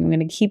something happen. I'm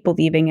going to keep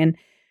believing. And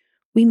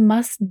we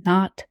must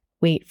not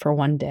wait for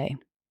one day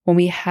when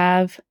we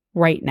have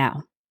right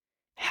now.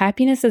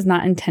 Happiness is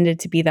not intended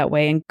to be that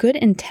way. And good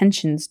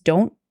intentions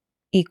don't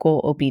equal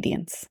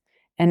obedience.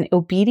 And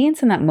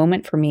obedience in that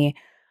moment for me,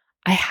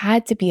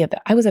 I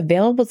was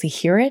available to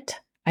hear it.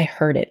 I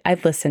heard it. I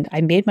listened. I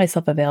made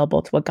myself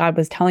available to what God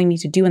was telling me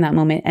to do in that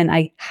moment, and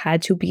I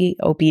had to be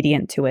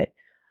obedient to it.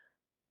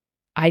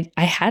 I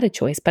had a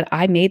choice, but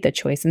I made the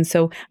choice. And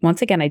so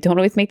once again, I don't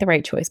always make the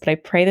right choice, but I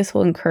pray this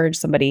will encourage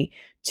somebody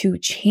to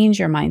change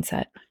your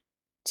mindset,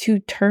 to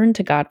turn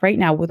to God right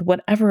now with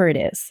whatever it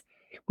is.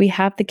 We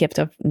have the gift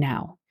of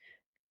now.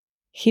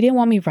 He didn't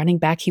want me running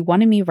back. He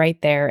wanted me right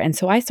there. And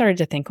so I started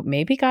to think,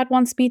 maybe God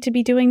wants me to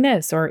be doing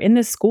this or in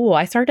this school.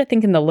 I started to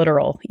think in the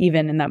literal,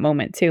 even in that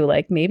moment too.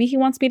 Like maybe he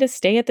wants me to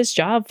stay at this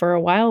job for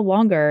a while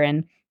longer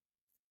and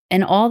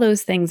all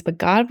those things. But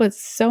God was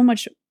so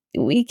much,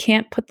 we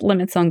can't put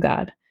limits on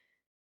God.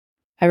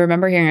 I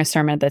remember hearing a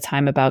sermon at the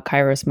time about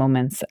Kairos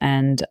moments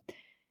and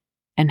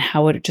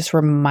how it just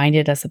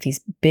reminded us of these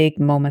big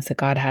moments that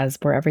God has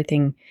where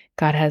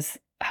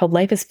how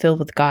life is filled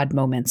with God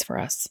moments for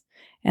us.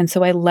 And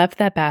so I left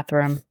that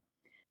bathroom.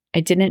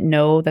 I didn't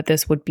know that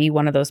this would be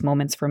one of those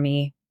moments for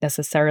me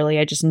necessarily.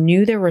 I just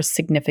knew there was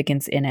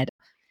significance in it.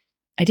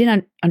 I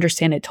didn't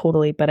understand it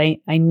totally, but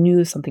I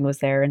knew something was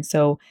there. And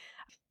so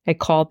I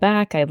called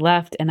back, I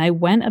left, and I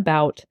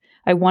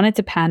wanted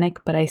to panic,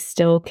 but I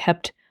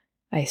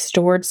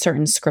stored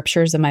certain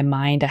scriptures in my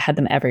mind. I had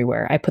them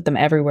everywhere. I put them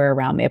everywhere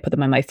around me. I put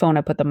them on my phone.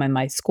 I put them in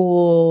my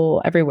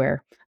school,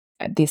 everywhere.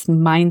 This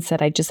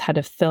mindset I just had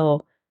to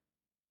fill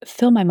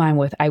my mind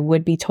with, I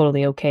would be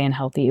totally okay and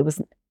healthy.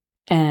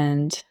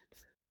 And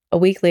a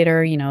week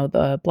later,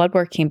 the blood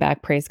work came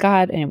back, praise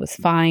God, and it was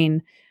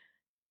fine.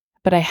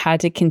 But I had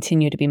to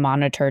continue to be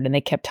monitored. And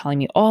they kept telling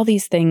me all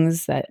these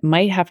things that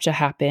might have to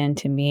happen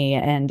to me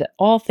and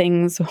all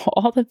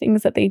the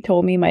things that they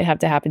told me might have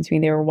to happen to me.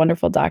 They were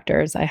wonderful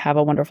doctors. I have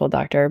a wonderful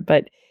doctor,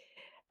 but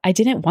I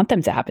didn't want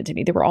them to happen to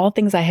me. They were all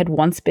things I had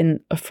once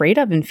been afraid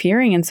of and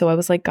fearing. And so I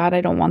was like, God,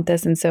 I don't want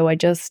this. And so I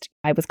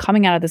was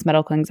coming out of this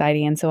medical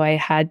anxiety. And so I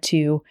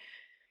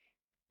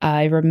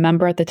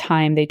remember at the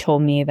time they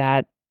told me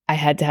that I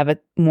had to have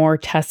more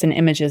tests and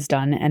images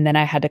done. And then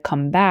I had to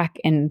come back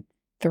in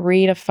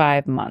 3 to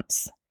 5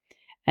 months.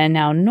 And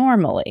now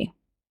normally,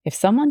 if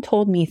someone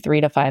told me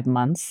 3 to 5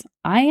 months,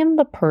 I am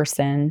the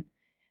person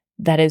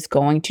that is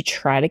going to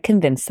try to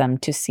convince them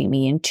to see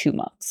me in 2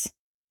 months.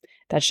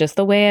 That's just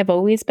the way I've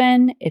always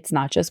been. It's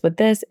not just with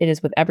this, it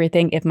is with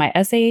everything. If my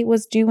essay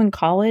was due in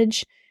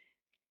college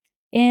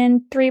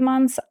in 3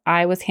 months,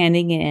 I was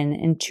handing it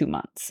in 2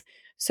 months.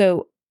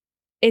 So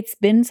it's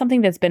been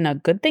something that's been a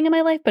good thing in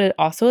my life, but it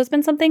also has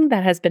been something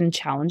that has been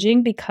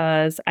challenging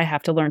because I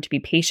have to learn to be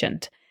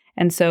patient.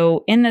 And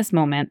so in this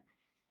moment,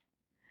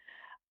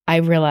 I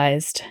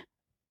realized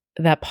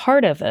that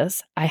part of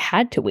this, I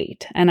had to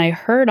wait. And I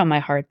heard on my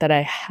heart that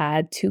I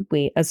had to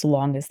wait as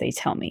long as they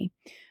tell me.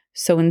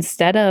 So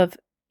instead of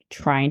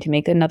trying to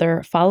make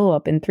another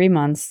follow-up in 3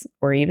 months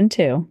or even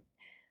 2,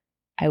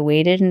 I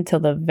waited until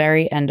the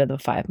very end of the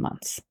 5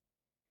 months.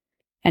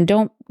 And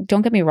don't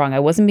get me wrong, I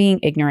wasn't being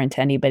ignorant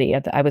to anybody.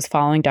 I was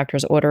following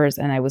doctor's orders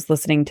and I was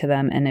listening to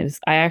them. And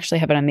I actually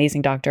have an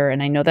amazing doctor.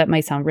 And I know that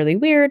might sound really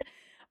weird,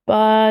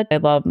 but I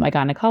love my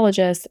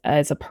gynecologist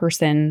as a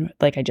person.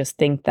 Like, I just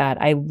think that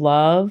I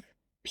love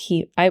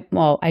I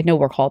know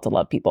we're called to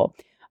love people,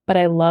 but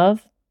I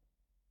love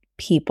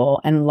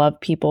people and love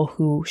people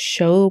who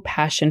show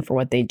passion for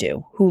what they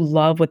do, who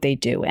love what they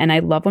do. And I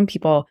love when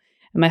people,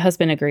 and my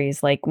husband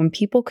agrees, like when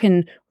people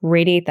can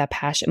radiate that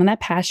passion, when that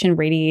passion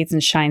radiates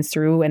and shines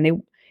through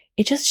and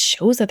it just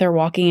shows that they're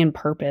walking in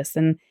purpose.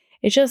 And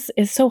it just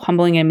is so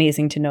humbling and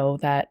amazing to know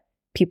that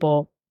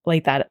people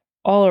like that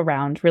all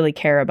around really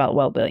care about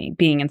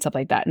well-being and stuff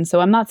like that. And so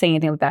I'm not saying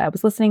anything like that. I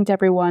was listening to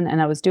everyone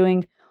and I was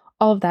doing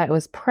all of that. I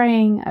was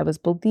praying, I was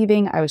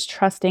believing, I was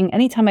trusting.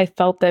 Anytime I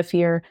felt the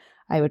fear,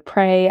 I would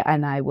pray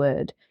and I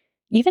would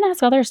even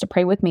ask others to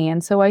pray with me.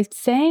 And so I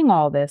sang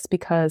all this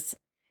because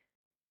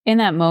in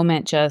that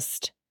moment,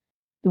 just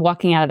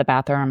walking out of the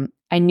bathroom,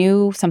 I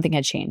knew something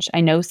had changed.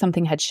 I know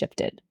something had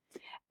shifted.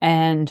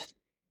 And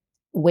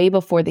way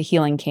before the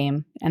healing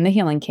came, and the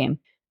healing came,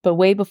 but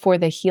way before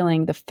the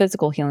healing, the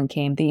physical healing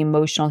came, the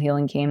emotional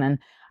healing came. And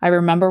I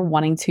remember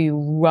wanting to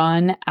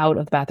run out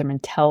of the bathroom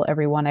and tell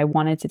everyone. I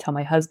wanted to tell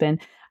my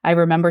husband. I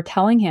remember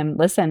telling him,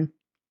 listen,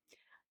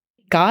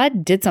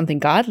 God did something.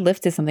 God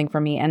lifted something for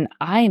me. And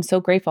I am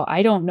so grateful.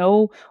 I don't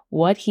know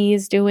what he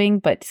is doing,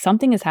 but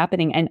something is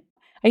happening. And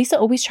I used to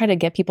always try to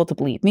get people to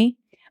believe me,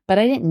 but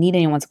I didn't need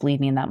anyone to believe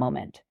me in that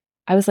moment.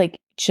 I was like,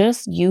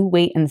 just you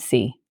wait and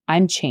see.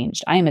 I'm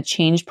changed. I am a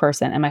changed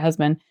person. And my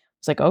husband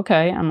was like,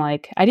 okay. I'm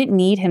like, I didn't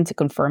need him to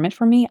confirm it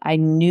for me. I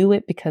knew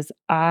it because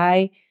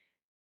I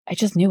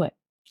just knew it.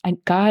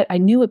 I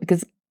knew it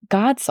because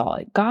God saw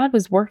it. God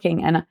was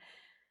working. And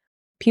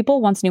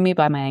people once knew me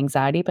by my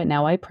anxiety, but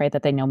now I pray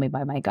that they know me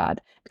by my God,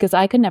 because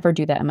I could never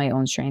do that in my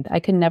own strength. I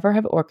could never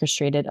have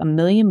orchestrated a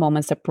million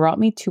moments that brought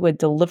me to a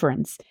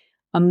deliverance,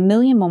 a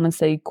million moments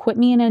that equipped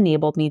me and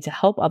enabled me to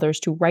help others,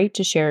 to write,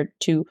 to share,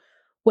 to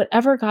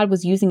whatever God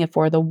was using it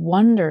for, the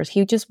wonders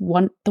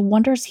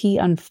he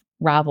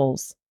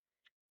unravels,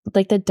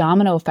 like the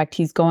domino effect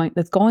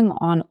that's going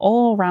on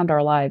all around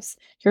our lives.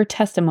 Your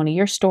testimony,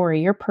 your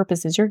story, your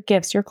purposes, your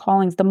gifts, your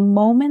callings, the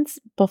moments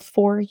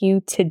before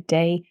you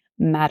today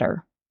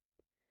matter.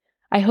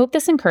 I hope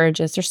this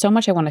encourages. There's so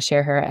much I want to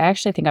share here. I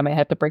actually think I might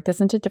have to break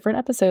this into different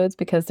episodes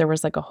because there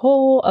was like a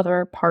whole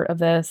other part of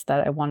this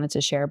that I wanted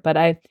to share. But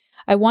I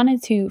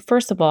wanted to,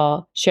 first of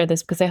all, share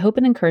this because I hope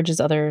it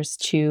encourages others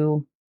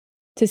to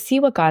see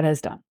what God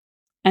has done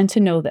and to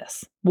know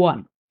this.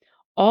 One,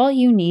 all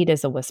you need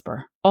is a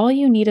whisper. All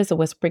you need is a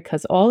whisper,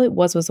 because all it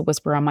was a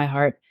whisper on my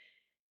heart.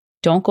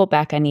 Don't go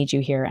back. I need you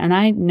here. And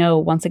I know,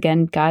 once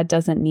again, God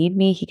doesn't need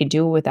me. He can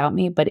do it without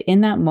me. But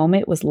in that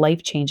moment, it was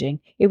life-changing.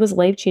 It was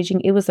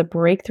life-changing. It was a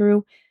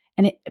breakthrough.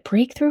 And a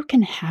breakthrough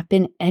can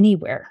happen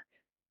anywhere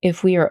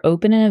if we are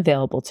open and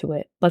available to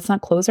it. Let's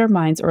not close our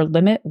minds or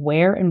limit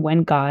where and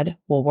when God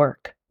will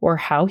work or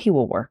how he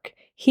will work.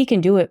 He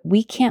can do it.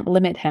 We can't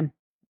limit him.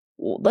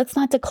 Let's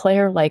not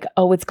declare like,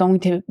 oh,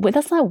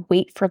 let's not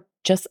wait for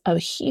just a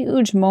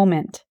huge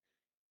moment.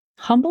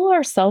 Humble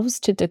ourselves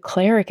to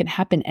declare it can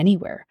happen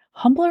anywhere.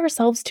 Humble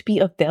ourselves to be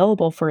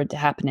available for it to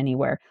happen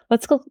anywhere.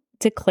 Let's go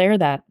declare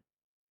that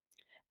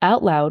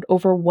out loud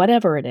over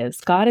whatever it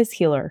is. God is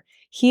healer.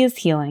 He is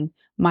healing.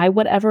 My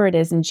whatever it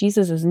is in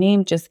Jesus'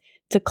 name, just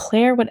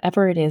declare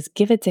whatever it is.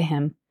 Give it to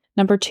him.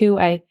 Number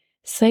 2,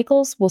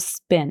 cycles will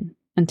spin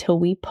until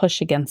we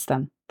push against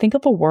them. Think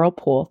of a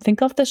whirlpool.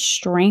 Think of the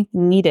strength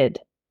needed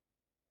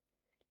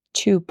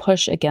to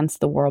push against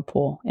the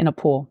whirlpool in a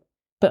pool.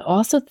 But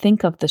also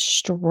think of the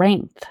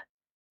strength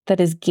that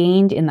is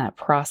gained in that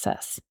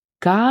process.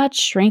 God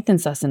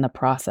strengthens us in the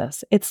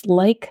process. It's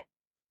like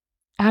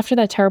after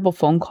that terrible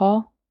phone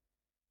call,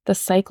 the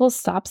cycles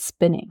stopped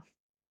spinning.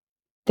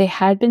 They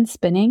had been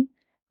spinning,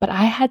 but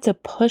I had to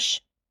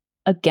push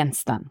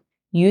against them.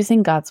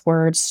 using God's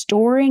word,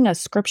 storing a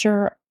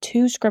scripture,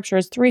 2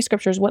 scriptures, 3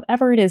 scriptures,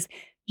 whatever it is,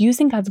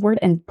 using God's word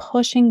and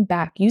pushing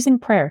back, using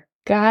prayer.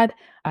 God,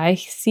 I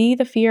see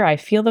the fear, I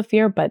feel the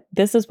fear, but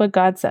this is what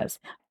God says.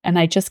 And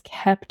I just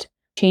kept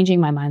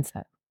changing my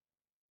mindset,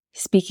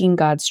 speaking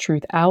God's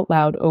truth out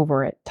loud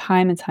over it,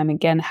 time and time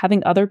again,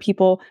 having other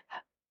people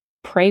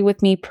pray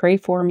with me, pray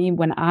for me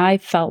when I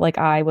felt like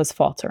I was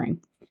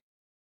faltering.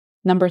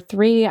 Number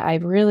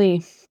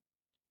 3,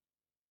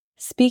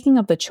 speaking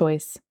of the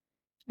choice,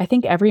 I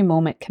think every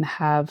moment can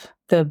have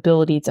the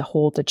ability to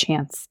hold a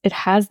chance. It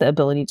has the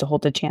ability to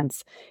hold a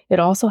chance. It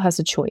also has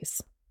a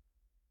choice.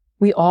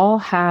 We all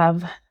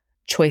have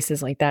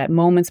choices like that,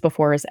 moments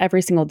before us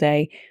every single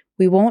day.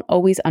 We won't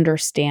always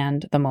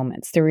understand the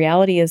moments. The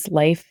reality is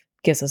life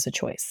gives us a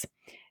choice,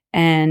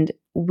 and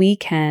we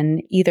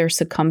can either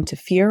succumb to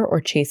fear or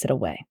chase it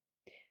away.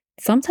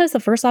 Sometimes the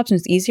first option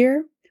is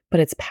easier, but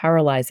it's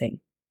paralyzing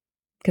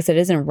because it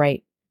isn't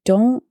right.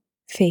 Don't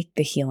fake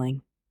the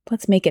healing.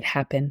 Let's make it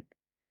happen.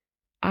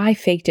 I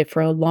faked it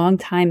for a long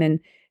time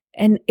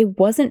and it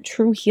wasn't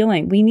true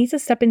healing. We need to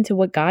step into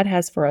what God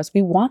has for us.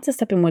 We want to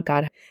step in what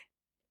God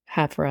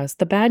has for us.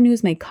 The bad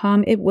news may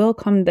come. It will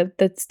come.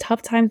 The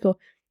tough times will,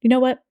 you know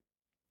what?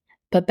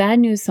 But bad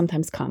news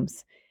sometimes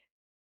comes.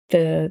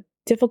 The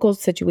difficult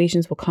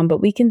situations will come,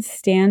 but we can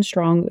stand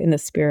strong in the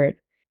Spirit.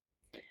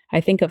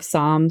 I think of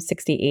Psalm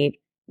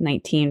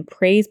 68:19.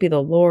 Praise be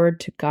the Lord,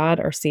 to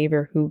God our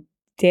Savior, who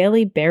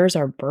daily bears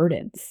our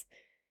burdens.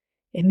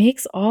 It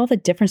makes all the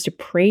difference to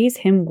praise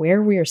Him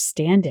where we are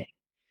standing.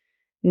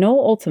 No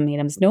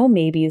ultimatums, no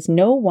maybes,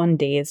 no one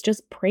days,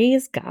 just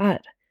praise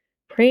God.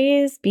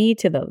 Praise be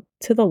to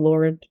the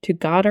Lord, to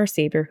God our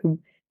Savior, who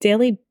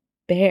daily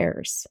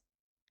bears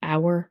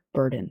our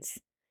burdens.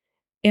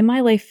 In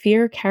my life,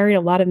 fear carried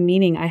a lot of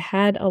meaning. It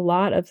had a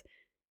lot of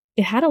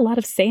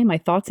say in my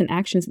thoughts and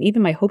actions and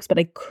even my hopes, but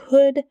I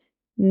could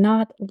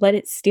not let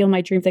it steal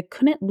my dreams. I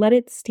couldn't let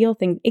it steal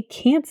things. It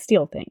can't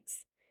steal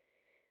things.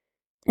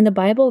 In the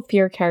Bible,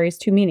 fear carries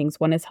 2 meanings.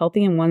 One is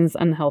healthy and one is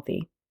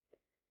unhealthy.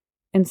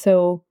 And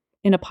so,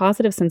 in a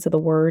positive sense of the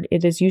word,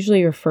 it is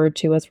usually referred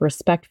to as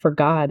respect for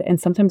God and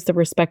sometimes the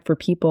respect for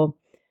people,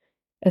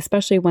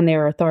 especially when they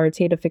are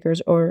authoritative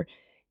figures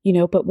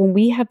but when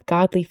we have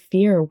godly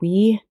fear,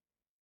 we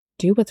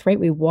do what's right.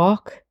 We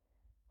walk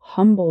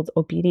humbled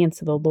obedience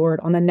to the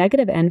Lord. On the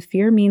negative end,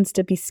 fear means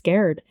to be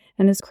scared.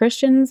 And as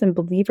Christians and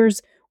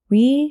believers,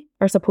 we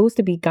are supposed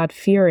to be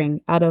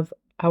God-fearing out of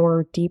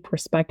our deep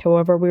respect.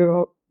 However,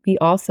 we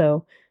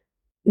also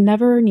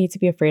never need to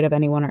be afraid of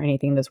anyone or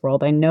anything in this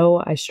world. I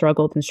know I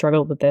struggled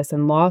with this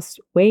and lost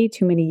way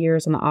too many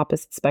years on the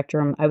opposite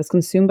spectrum. I was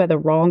consumed by the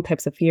wrong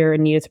types of fear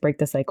and needed to break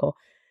the cycle.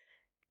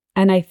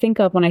 And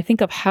when I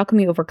think of how can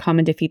we overcome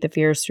and defeat the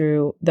fears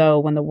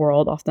when the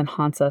world often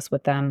haunts us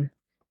with them,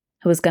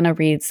 I was going to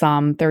read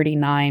Psalm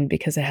 39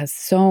 because it has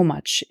so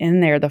much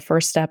in there. The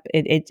first step,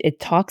 it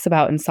talks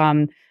about in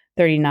Psalm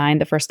 39,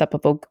 the first step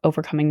of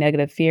overcoming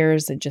negative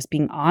fears and just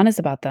being honest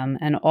about them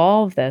and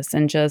all of this,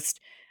 and just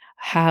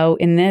how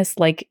in this,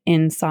 like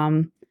in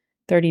Psalm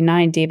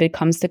 39, David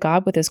comes to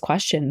God with his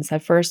questions.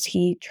 At first,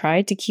 he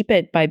tried to keep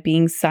it by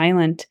being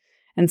silent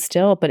and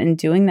still, but in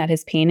doing that,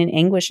 his pain and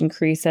anguish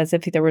increased as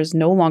if there was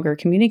no longer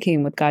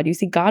communicating with God. You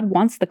see, God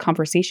wants the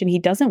conversation. He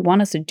doesn't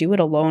want us to do it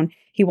alone.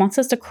 He wants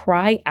us to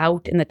cry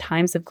out in the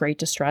times of great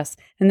distress.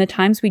 In the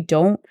times we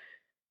don't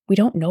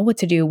know what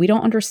to do. We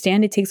don't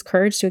understand. It takes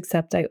courage to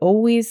accept.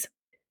 We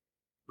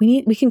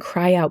can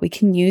cry out. We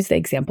can use the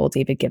example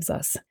David gives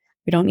us.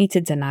 We don't need to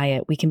deny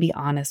it. We can be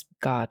honest with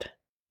God.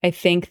 I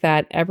think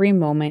that every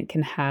moment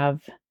can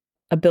have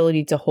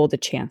ability to hold a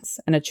chance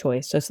and a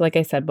choice, just like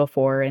I said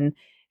before.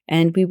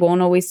 And we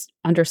won't always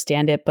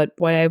understand it. But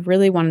what I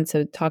really wanted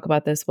to talk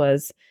about this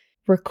was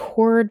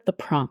record the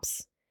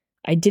prompts.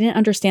 I didn't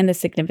understand the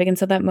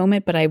significance of that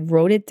moment, but I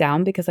wrote it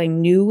down because I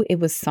knew it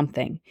was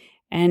something.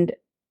 And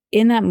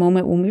in that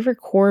moment, when we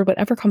record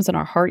whatever comes in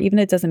our heart, even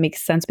if it doesn't make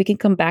sense, we can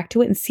come back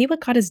to it and see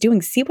what God is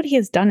doing, see what He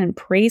has done, and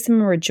praise Him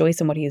and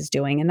rejoice in what He is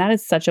doing. And that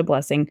is such a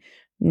blessing.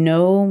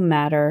 No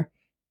matter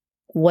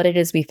what it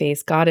is we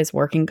face, God is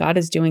working, God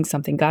is doing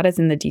something, God is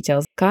in the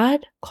details.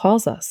 God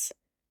calls us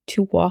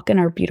to walk in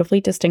our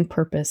beautifully distinct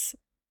purpose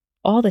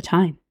all the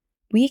time.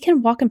 We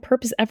can walk in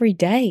purpose every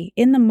day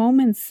in the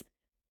moments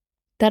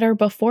that are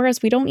before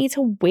us. We don't need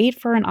to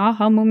wait for an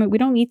aha moment. We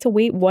don't need to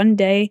wait one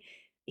day.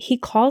 He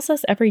calls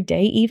us every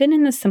day, even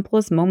in the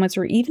simplest moments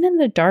or even in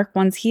the dark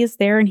ones. He is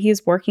there and He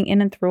is working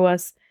in and through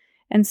us.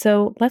 And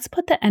so let's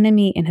put the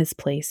enemy in his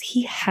place.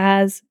 He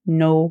has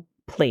no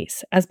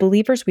place. As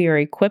believers, we are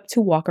equipped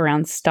to walk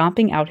around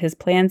stomping out his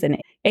plans. And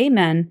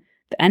amen,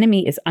 the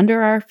enemy is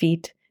under our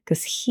feet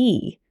because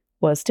he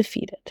was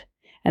defeated.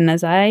 And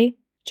as I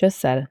just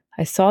said,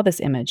 I saw this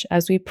image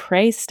as we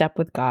pray step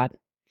with God.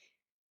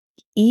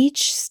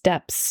 Each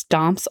step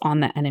stomps on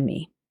the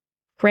enemy.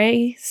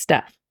 Pray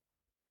step.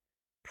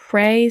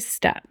 Pray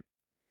step.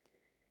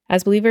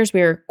 As believers,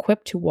 we are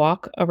equipped to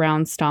walk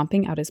around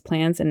stomping out his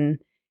plans, and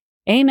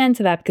amen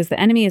to that, because the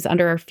enemy is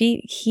under our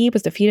feet. He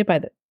was defeated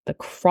by the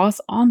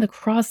cross. On the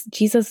cross,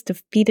 Jesus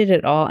defeated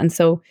it all. And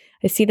so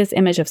I see this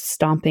image of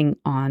stomping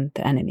on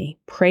the enemy,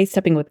 pray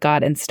stepping with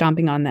God and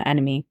stomping on the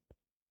enemy.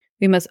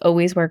 We must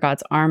always wear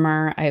God's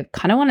armor. I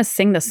kind of want to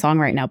sing the song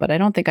right now, but I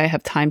don't think I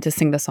have time to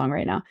sing the song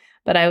right now.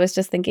 But I was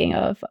just thinking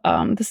of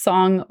the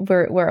song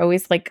we're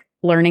always like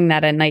learning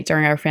that at night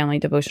during our family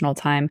devotional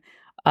time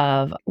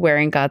of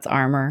wearing God's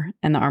armor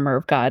and the armor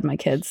of God. My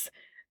kids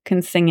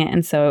can sing it.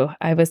 And so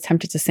I was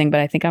tempted to sing, but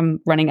I think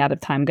I'm running out of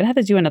time. I'm going to have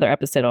to do another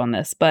episode on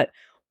this. But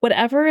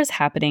whatever is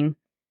happening,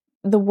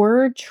 the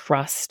word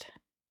trust,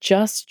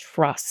 just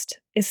trust,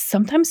 is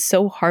sometimes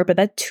so hard, but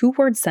that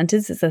 2-word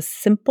sentence is as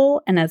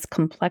simple and as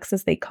complex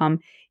as they come.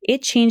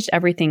 It changed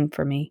everything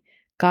for me.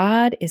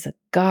 God is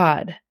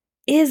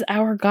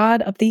our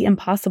God of the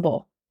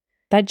impossible.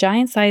 That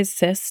giant-sized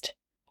cyst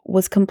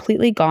was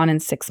completely gone in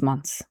 6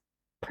 months.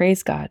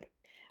 Praise God.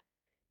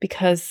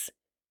 Because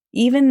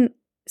even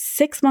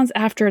 6 months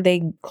after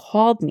they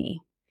called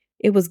me,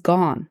 it was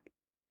gone.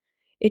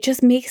 It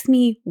just makes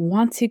me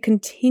want to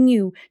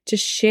continue to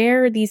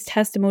share these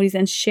testimonies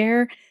and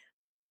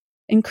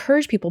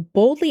encourage people.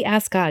 Boldly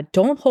ask God.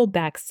 Don't hold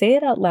back. Say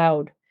it out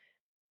loud.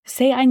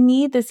 Say, I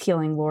need this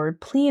healing, Lord.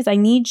 Please, I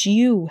need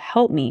you.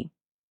 Help me.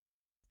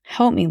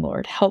 Help me,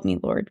 Lord. Help me,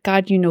 Lord.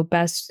 God, you know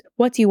best.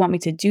 What do you want me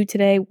to do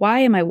today? Why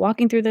am I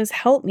walking through this?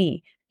 Help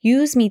me.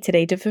 Use me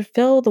today to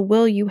fulfill the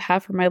will you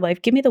have for my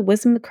life. Give me the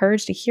wisdom, the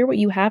courage to hear what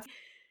you have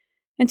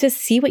and to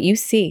see what you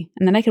see.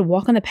 And then I can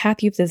walk on the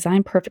path you've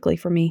designed perfectly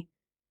for me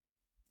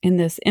in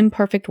this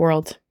imperfect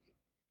world.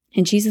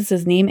 In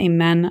Jesus' name,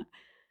 amen.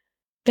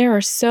 There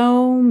are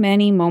so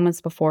many moments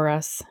before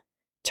us.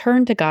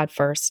 Turn to God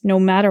first, no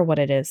matter what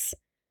it is.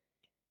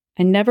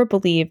 I never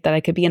believed that I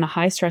could be in a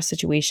high-stress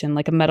situation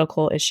like a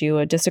medical issue,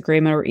 a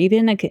disagreement, or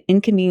even an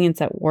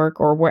inconvenience at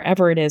work or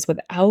wherever it is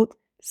without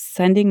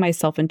sending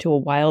myself into a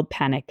wild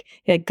panic.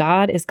 Yet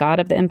God is God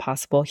of the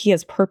impossible. He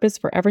has purpose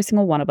for every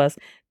single one of us.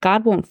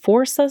 God won't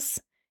force us.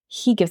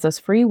 He gives us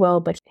free will,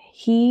 but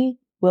He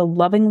will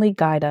lovingly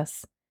guide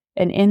us.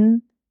 And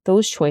in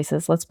those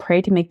choices, let's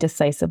pray to make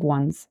decisive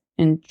ones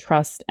in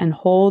trust and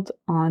hold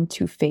on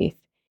to faith.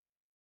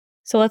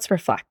 So let's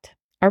reflect.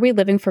 Are we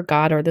living for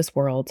God or this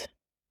world?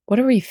 What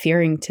are we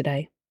fearing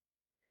today?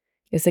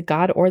 Is it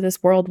God or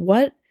this world?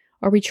 What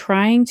are we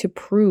trying to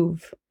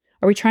prove?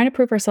 Are we trying to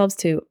prove ourselves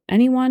to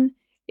anyone?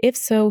 If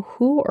so,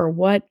 who or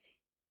what?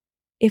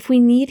 If we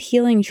need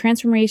healing,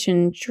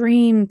 transformation,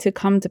 dream to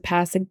come to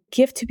pass, a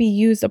gift to be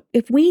used,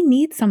 if we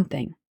need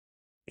something,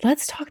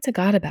 let's talk to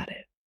God about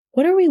it.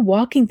 What are we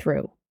walking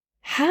through?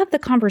 Have the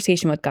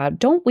conversation with God.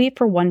 Don't wait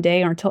for one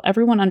day or until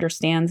everyone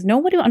understands.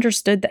 Nobody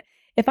understood that.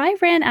 If I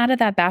ran out of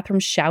that bathroom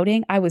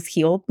shouting I was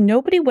healed,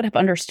 nobody would have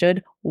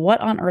understood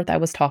what on earth I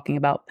was talking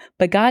about.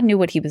 But God knew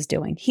what He was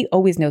doing. He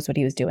always knows what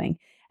He was doing.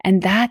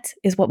 And that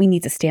is what we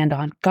need to stand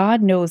on.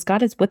 God knows.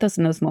 God is with us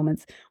in those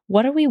moments.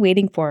 What are we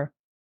waiting for?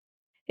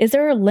 Is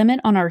there a limit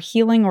on our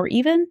healing or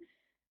even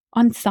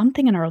on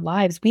something in our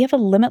lives? We have a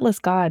limitless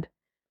God.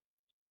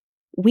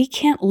 We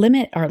can't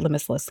limit our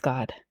limitless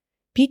God.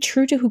 Be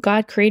true to who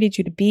God created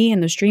you to be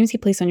and those dreams He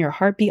placed on your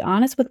heart. Be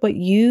honest with what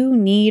you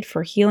need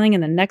for healing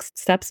and the next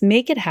steps.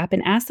 Make it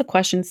happen. Ask the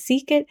questions.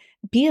 Seek it.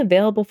 Be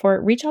available for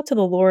it. Reach out to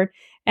the Lord.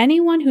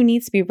 Anyone who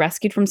needs to be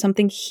rescued from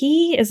something,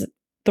 He is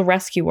the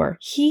rescuer.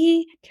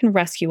 He can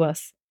rescue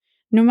us.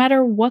 No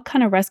matter what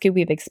kind of rescue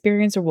we've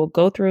experienced or will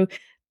go through,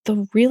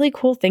 the really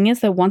cool thing is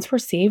that once we're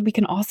saved, we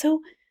can also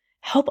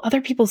help other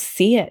people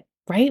see it,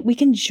 right? We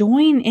can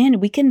join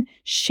in. We can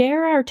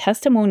share our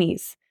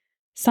testimonies.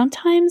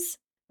 Sometimes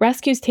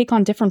rescues take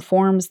on different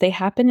forms. They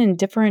happen in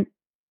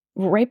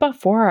right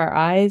before our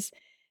eyes.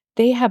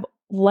 They have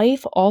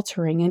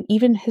life-altering and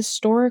even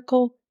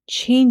historical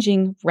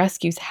changing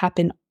rescues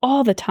happen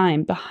all the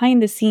time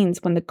behind the scenes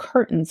when the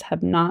curtains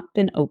have not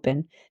been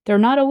open. They're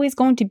not always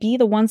going to be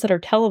the ones that are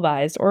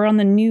televised or on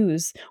the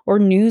news or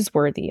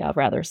newsworthy, I'll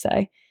rather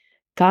say.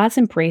 God's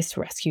embrace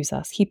rescues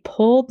us. He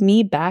pulled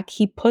me back.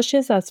 He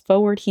pushes us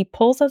forward. He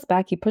pulls us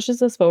back. He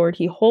pushes us forward.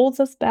 He holds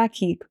us back.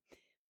 He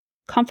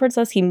comforts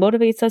us. He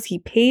motivates us. He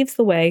paves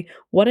the way.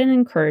 What an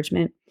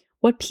encouragement.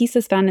 What peace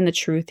is found in the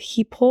truth.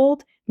 He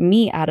pulled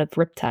me out of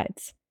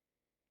riptides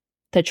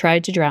that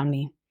tried to drown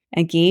me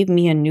and gave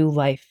me a new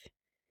life.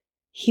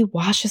 He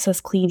washes us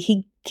clean.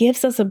 He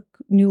gives us a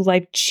new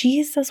life.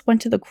 Jesus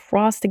went to the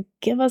cross to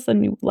give us a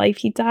new life.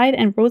 He died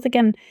and rose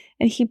again,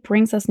 and He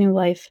brings us new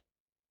life.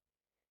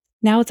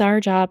 Now it's our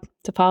job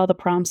to follow the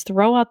prompts,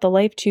 throw out the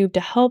life tube to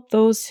help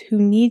those who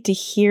need to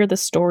hear the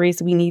stories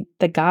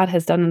that God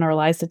has done in our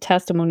lives, the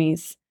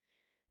testimonies.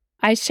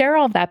 I share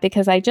all of that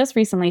because I just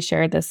recently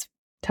shared this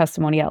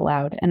testimony out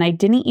loud, and I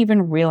didn't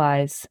even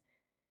realize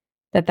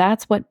that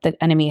that's what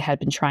the enemy had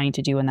been trying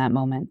to do in that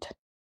moment.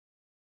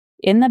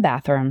 In the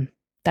bathroom,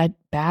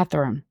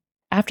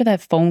 after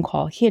that phone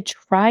call, he had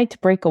tried to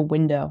break a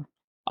window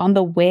on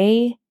the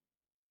way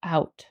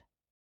out.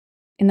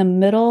 In the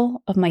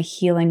middle of my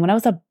healing, when I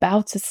was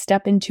about to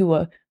step into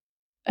a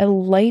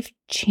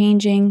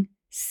life-changing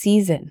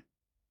season,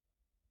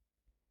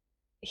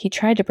 he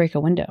tried to break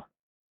a window.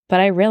 But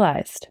I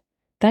realized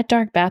that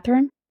dark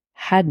bathroom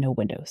had no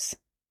windows.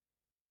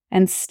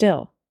 And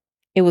still,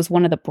 it was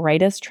one of the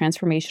brightest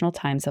transformational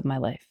times of my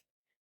life.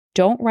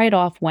 Don't write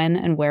off when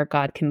and where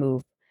God can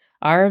move.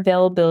 Our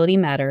availability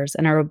matters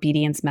and our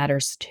obedience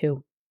matters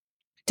too.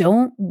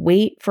 Don't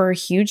wait for a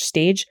huge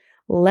stage.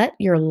 Let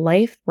your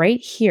life right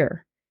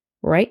here,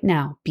 right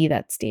now, be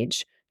that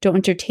stage. Don't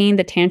entertain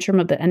the tantrum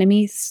of the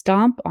enemy.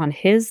 Stomp on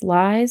his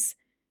lies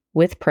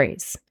with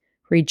praise.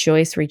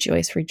 Rejoice,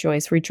 rejoice,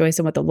 rejoice, rejoice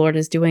in what the Lord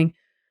is doing.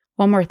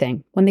 One more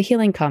thing. When the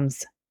healing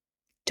comes,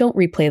 don't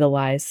replay the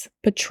lies,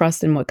 but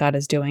trust in what God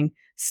is doing.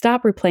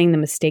 Stop replaying the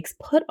mistakes.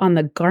 Put on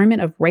the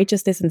garment of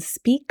righteousness and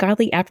speak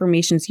godly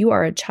affirmations. You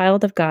are a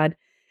child of God.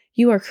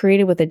 You are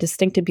created with a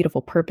distinct and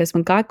beautiful purpose.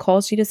 When God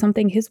calls you to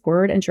something, his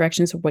word and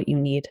directions are what you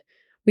need.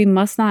 We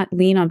must not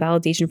lean on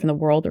validation from the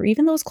world or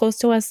even those close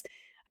to us.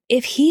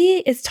 If he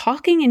is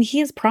talking and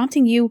he is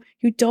prompting you,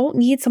 you don't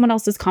need someone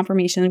else's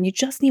confirmation. You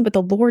just need what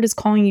the Lord is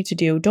calling you to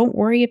do. Don't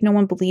worry if no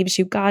one believes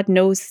you. God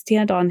knows.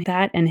 Stand on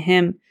that and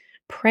him.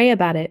 Pray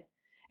about it.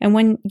 And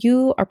when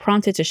you are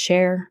prompted to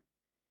share,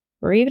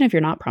 or even if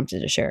you're not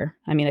prompted to share,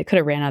 I could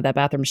have ran out of that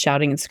bathroom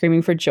shouting and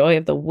screaming for joy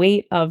of the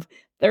weight of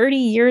 30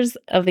 years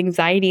of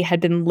anxiety had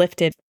been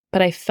lifted.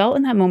 But I felt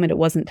in that moment it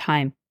wasn't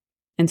time.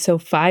 And so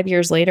 5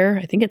 years later,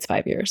 I think it's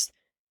 5 years,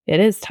 it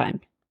is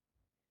time.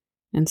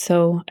 And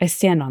so I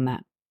stand on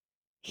that.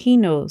 He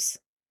knows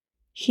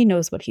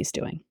what he's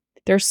doing.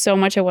 There's so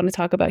much I want to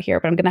talk about here,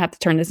 but I'm going to have to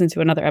turn this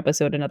into another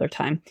episode another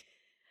time.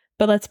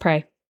 But let's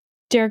pray.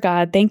 Dear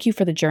God, thank you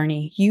for the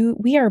journey.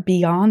 We are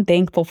beyond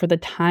thankful for the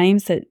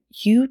times that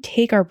you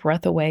take our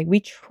breath away. We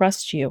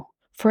trust you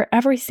for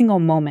every single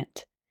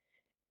moment.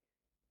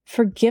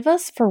 Forgive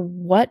us for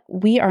what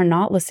we are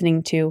not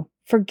listening to.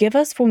 Forgive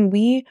us when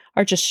we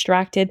are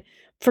distracted.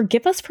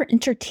 Forgive us for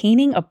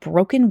entertaining a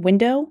broken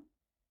window.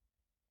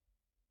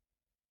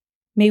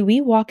 May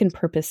we walk in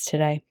purpose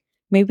today.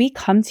 May we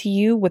come to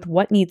you with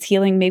what needs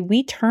healing. May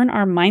we turn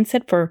our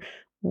mindset for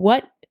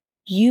what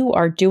you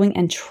are doing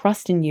and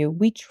trust in you.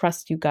 We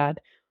trust you, God.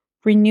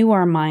 Renew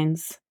our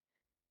minds.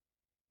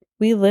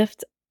 We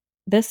lift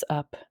this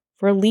up.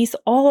 Release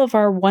all of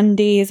our one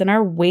days and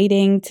our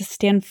waiting to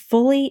stand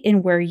fully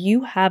in where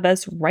you have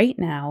us right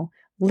now,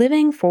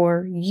 living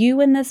for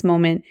you in this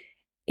moment,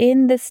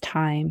 in this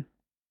time,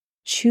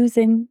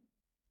 choosing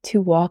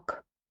to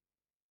walk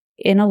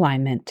in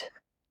alignment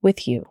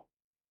with you,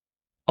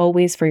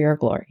 always for your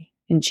glory.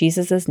 In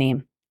Jesus'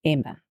 name,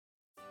 amen.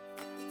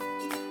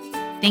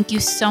 Thank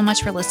you so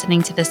much for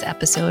listening to this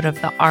episode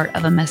of the Art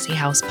of a Messy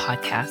House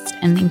podcast,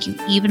 and thank you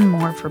even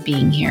more for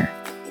being here.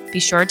 Be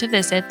sure to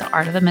visit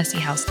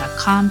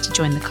theartofamessyhouse.com to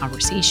join the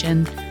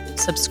conversation,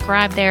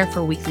 subscribe there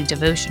for weekly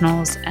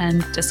devotionals,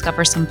 and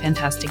discover some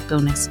fantastic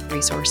bonus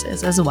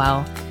resources as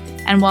well.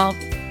 And while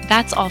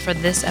that's all for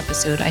this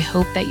episode, I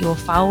hope that you will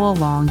follow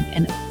along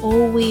and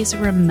always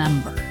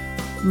remember,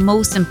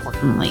 most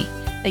importantly,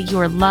 that you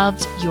are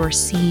loved, you are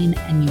seen,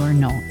 and you are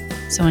known.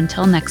 So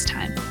until next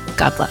time,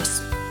 God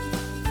bless.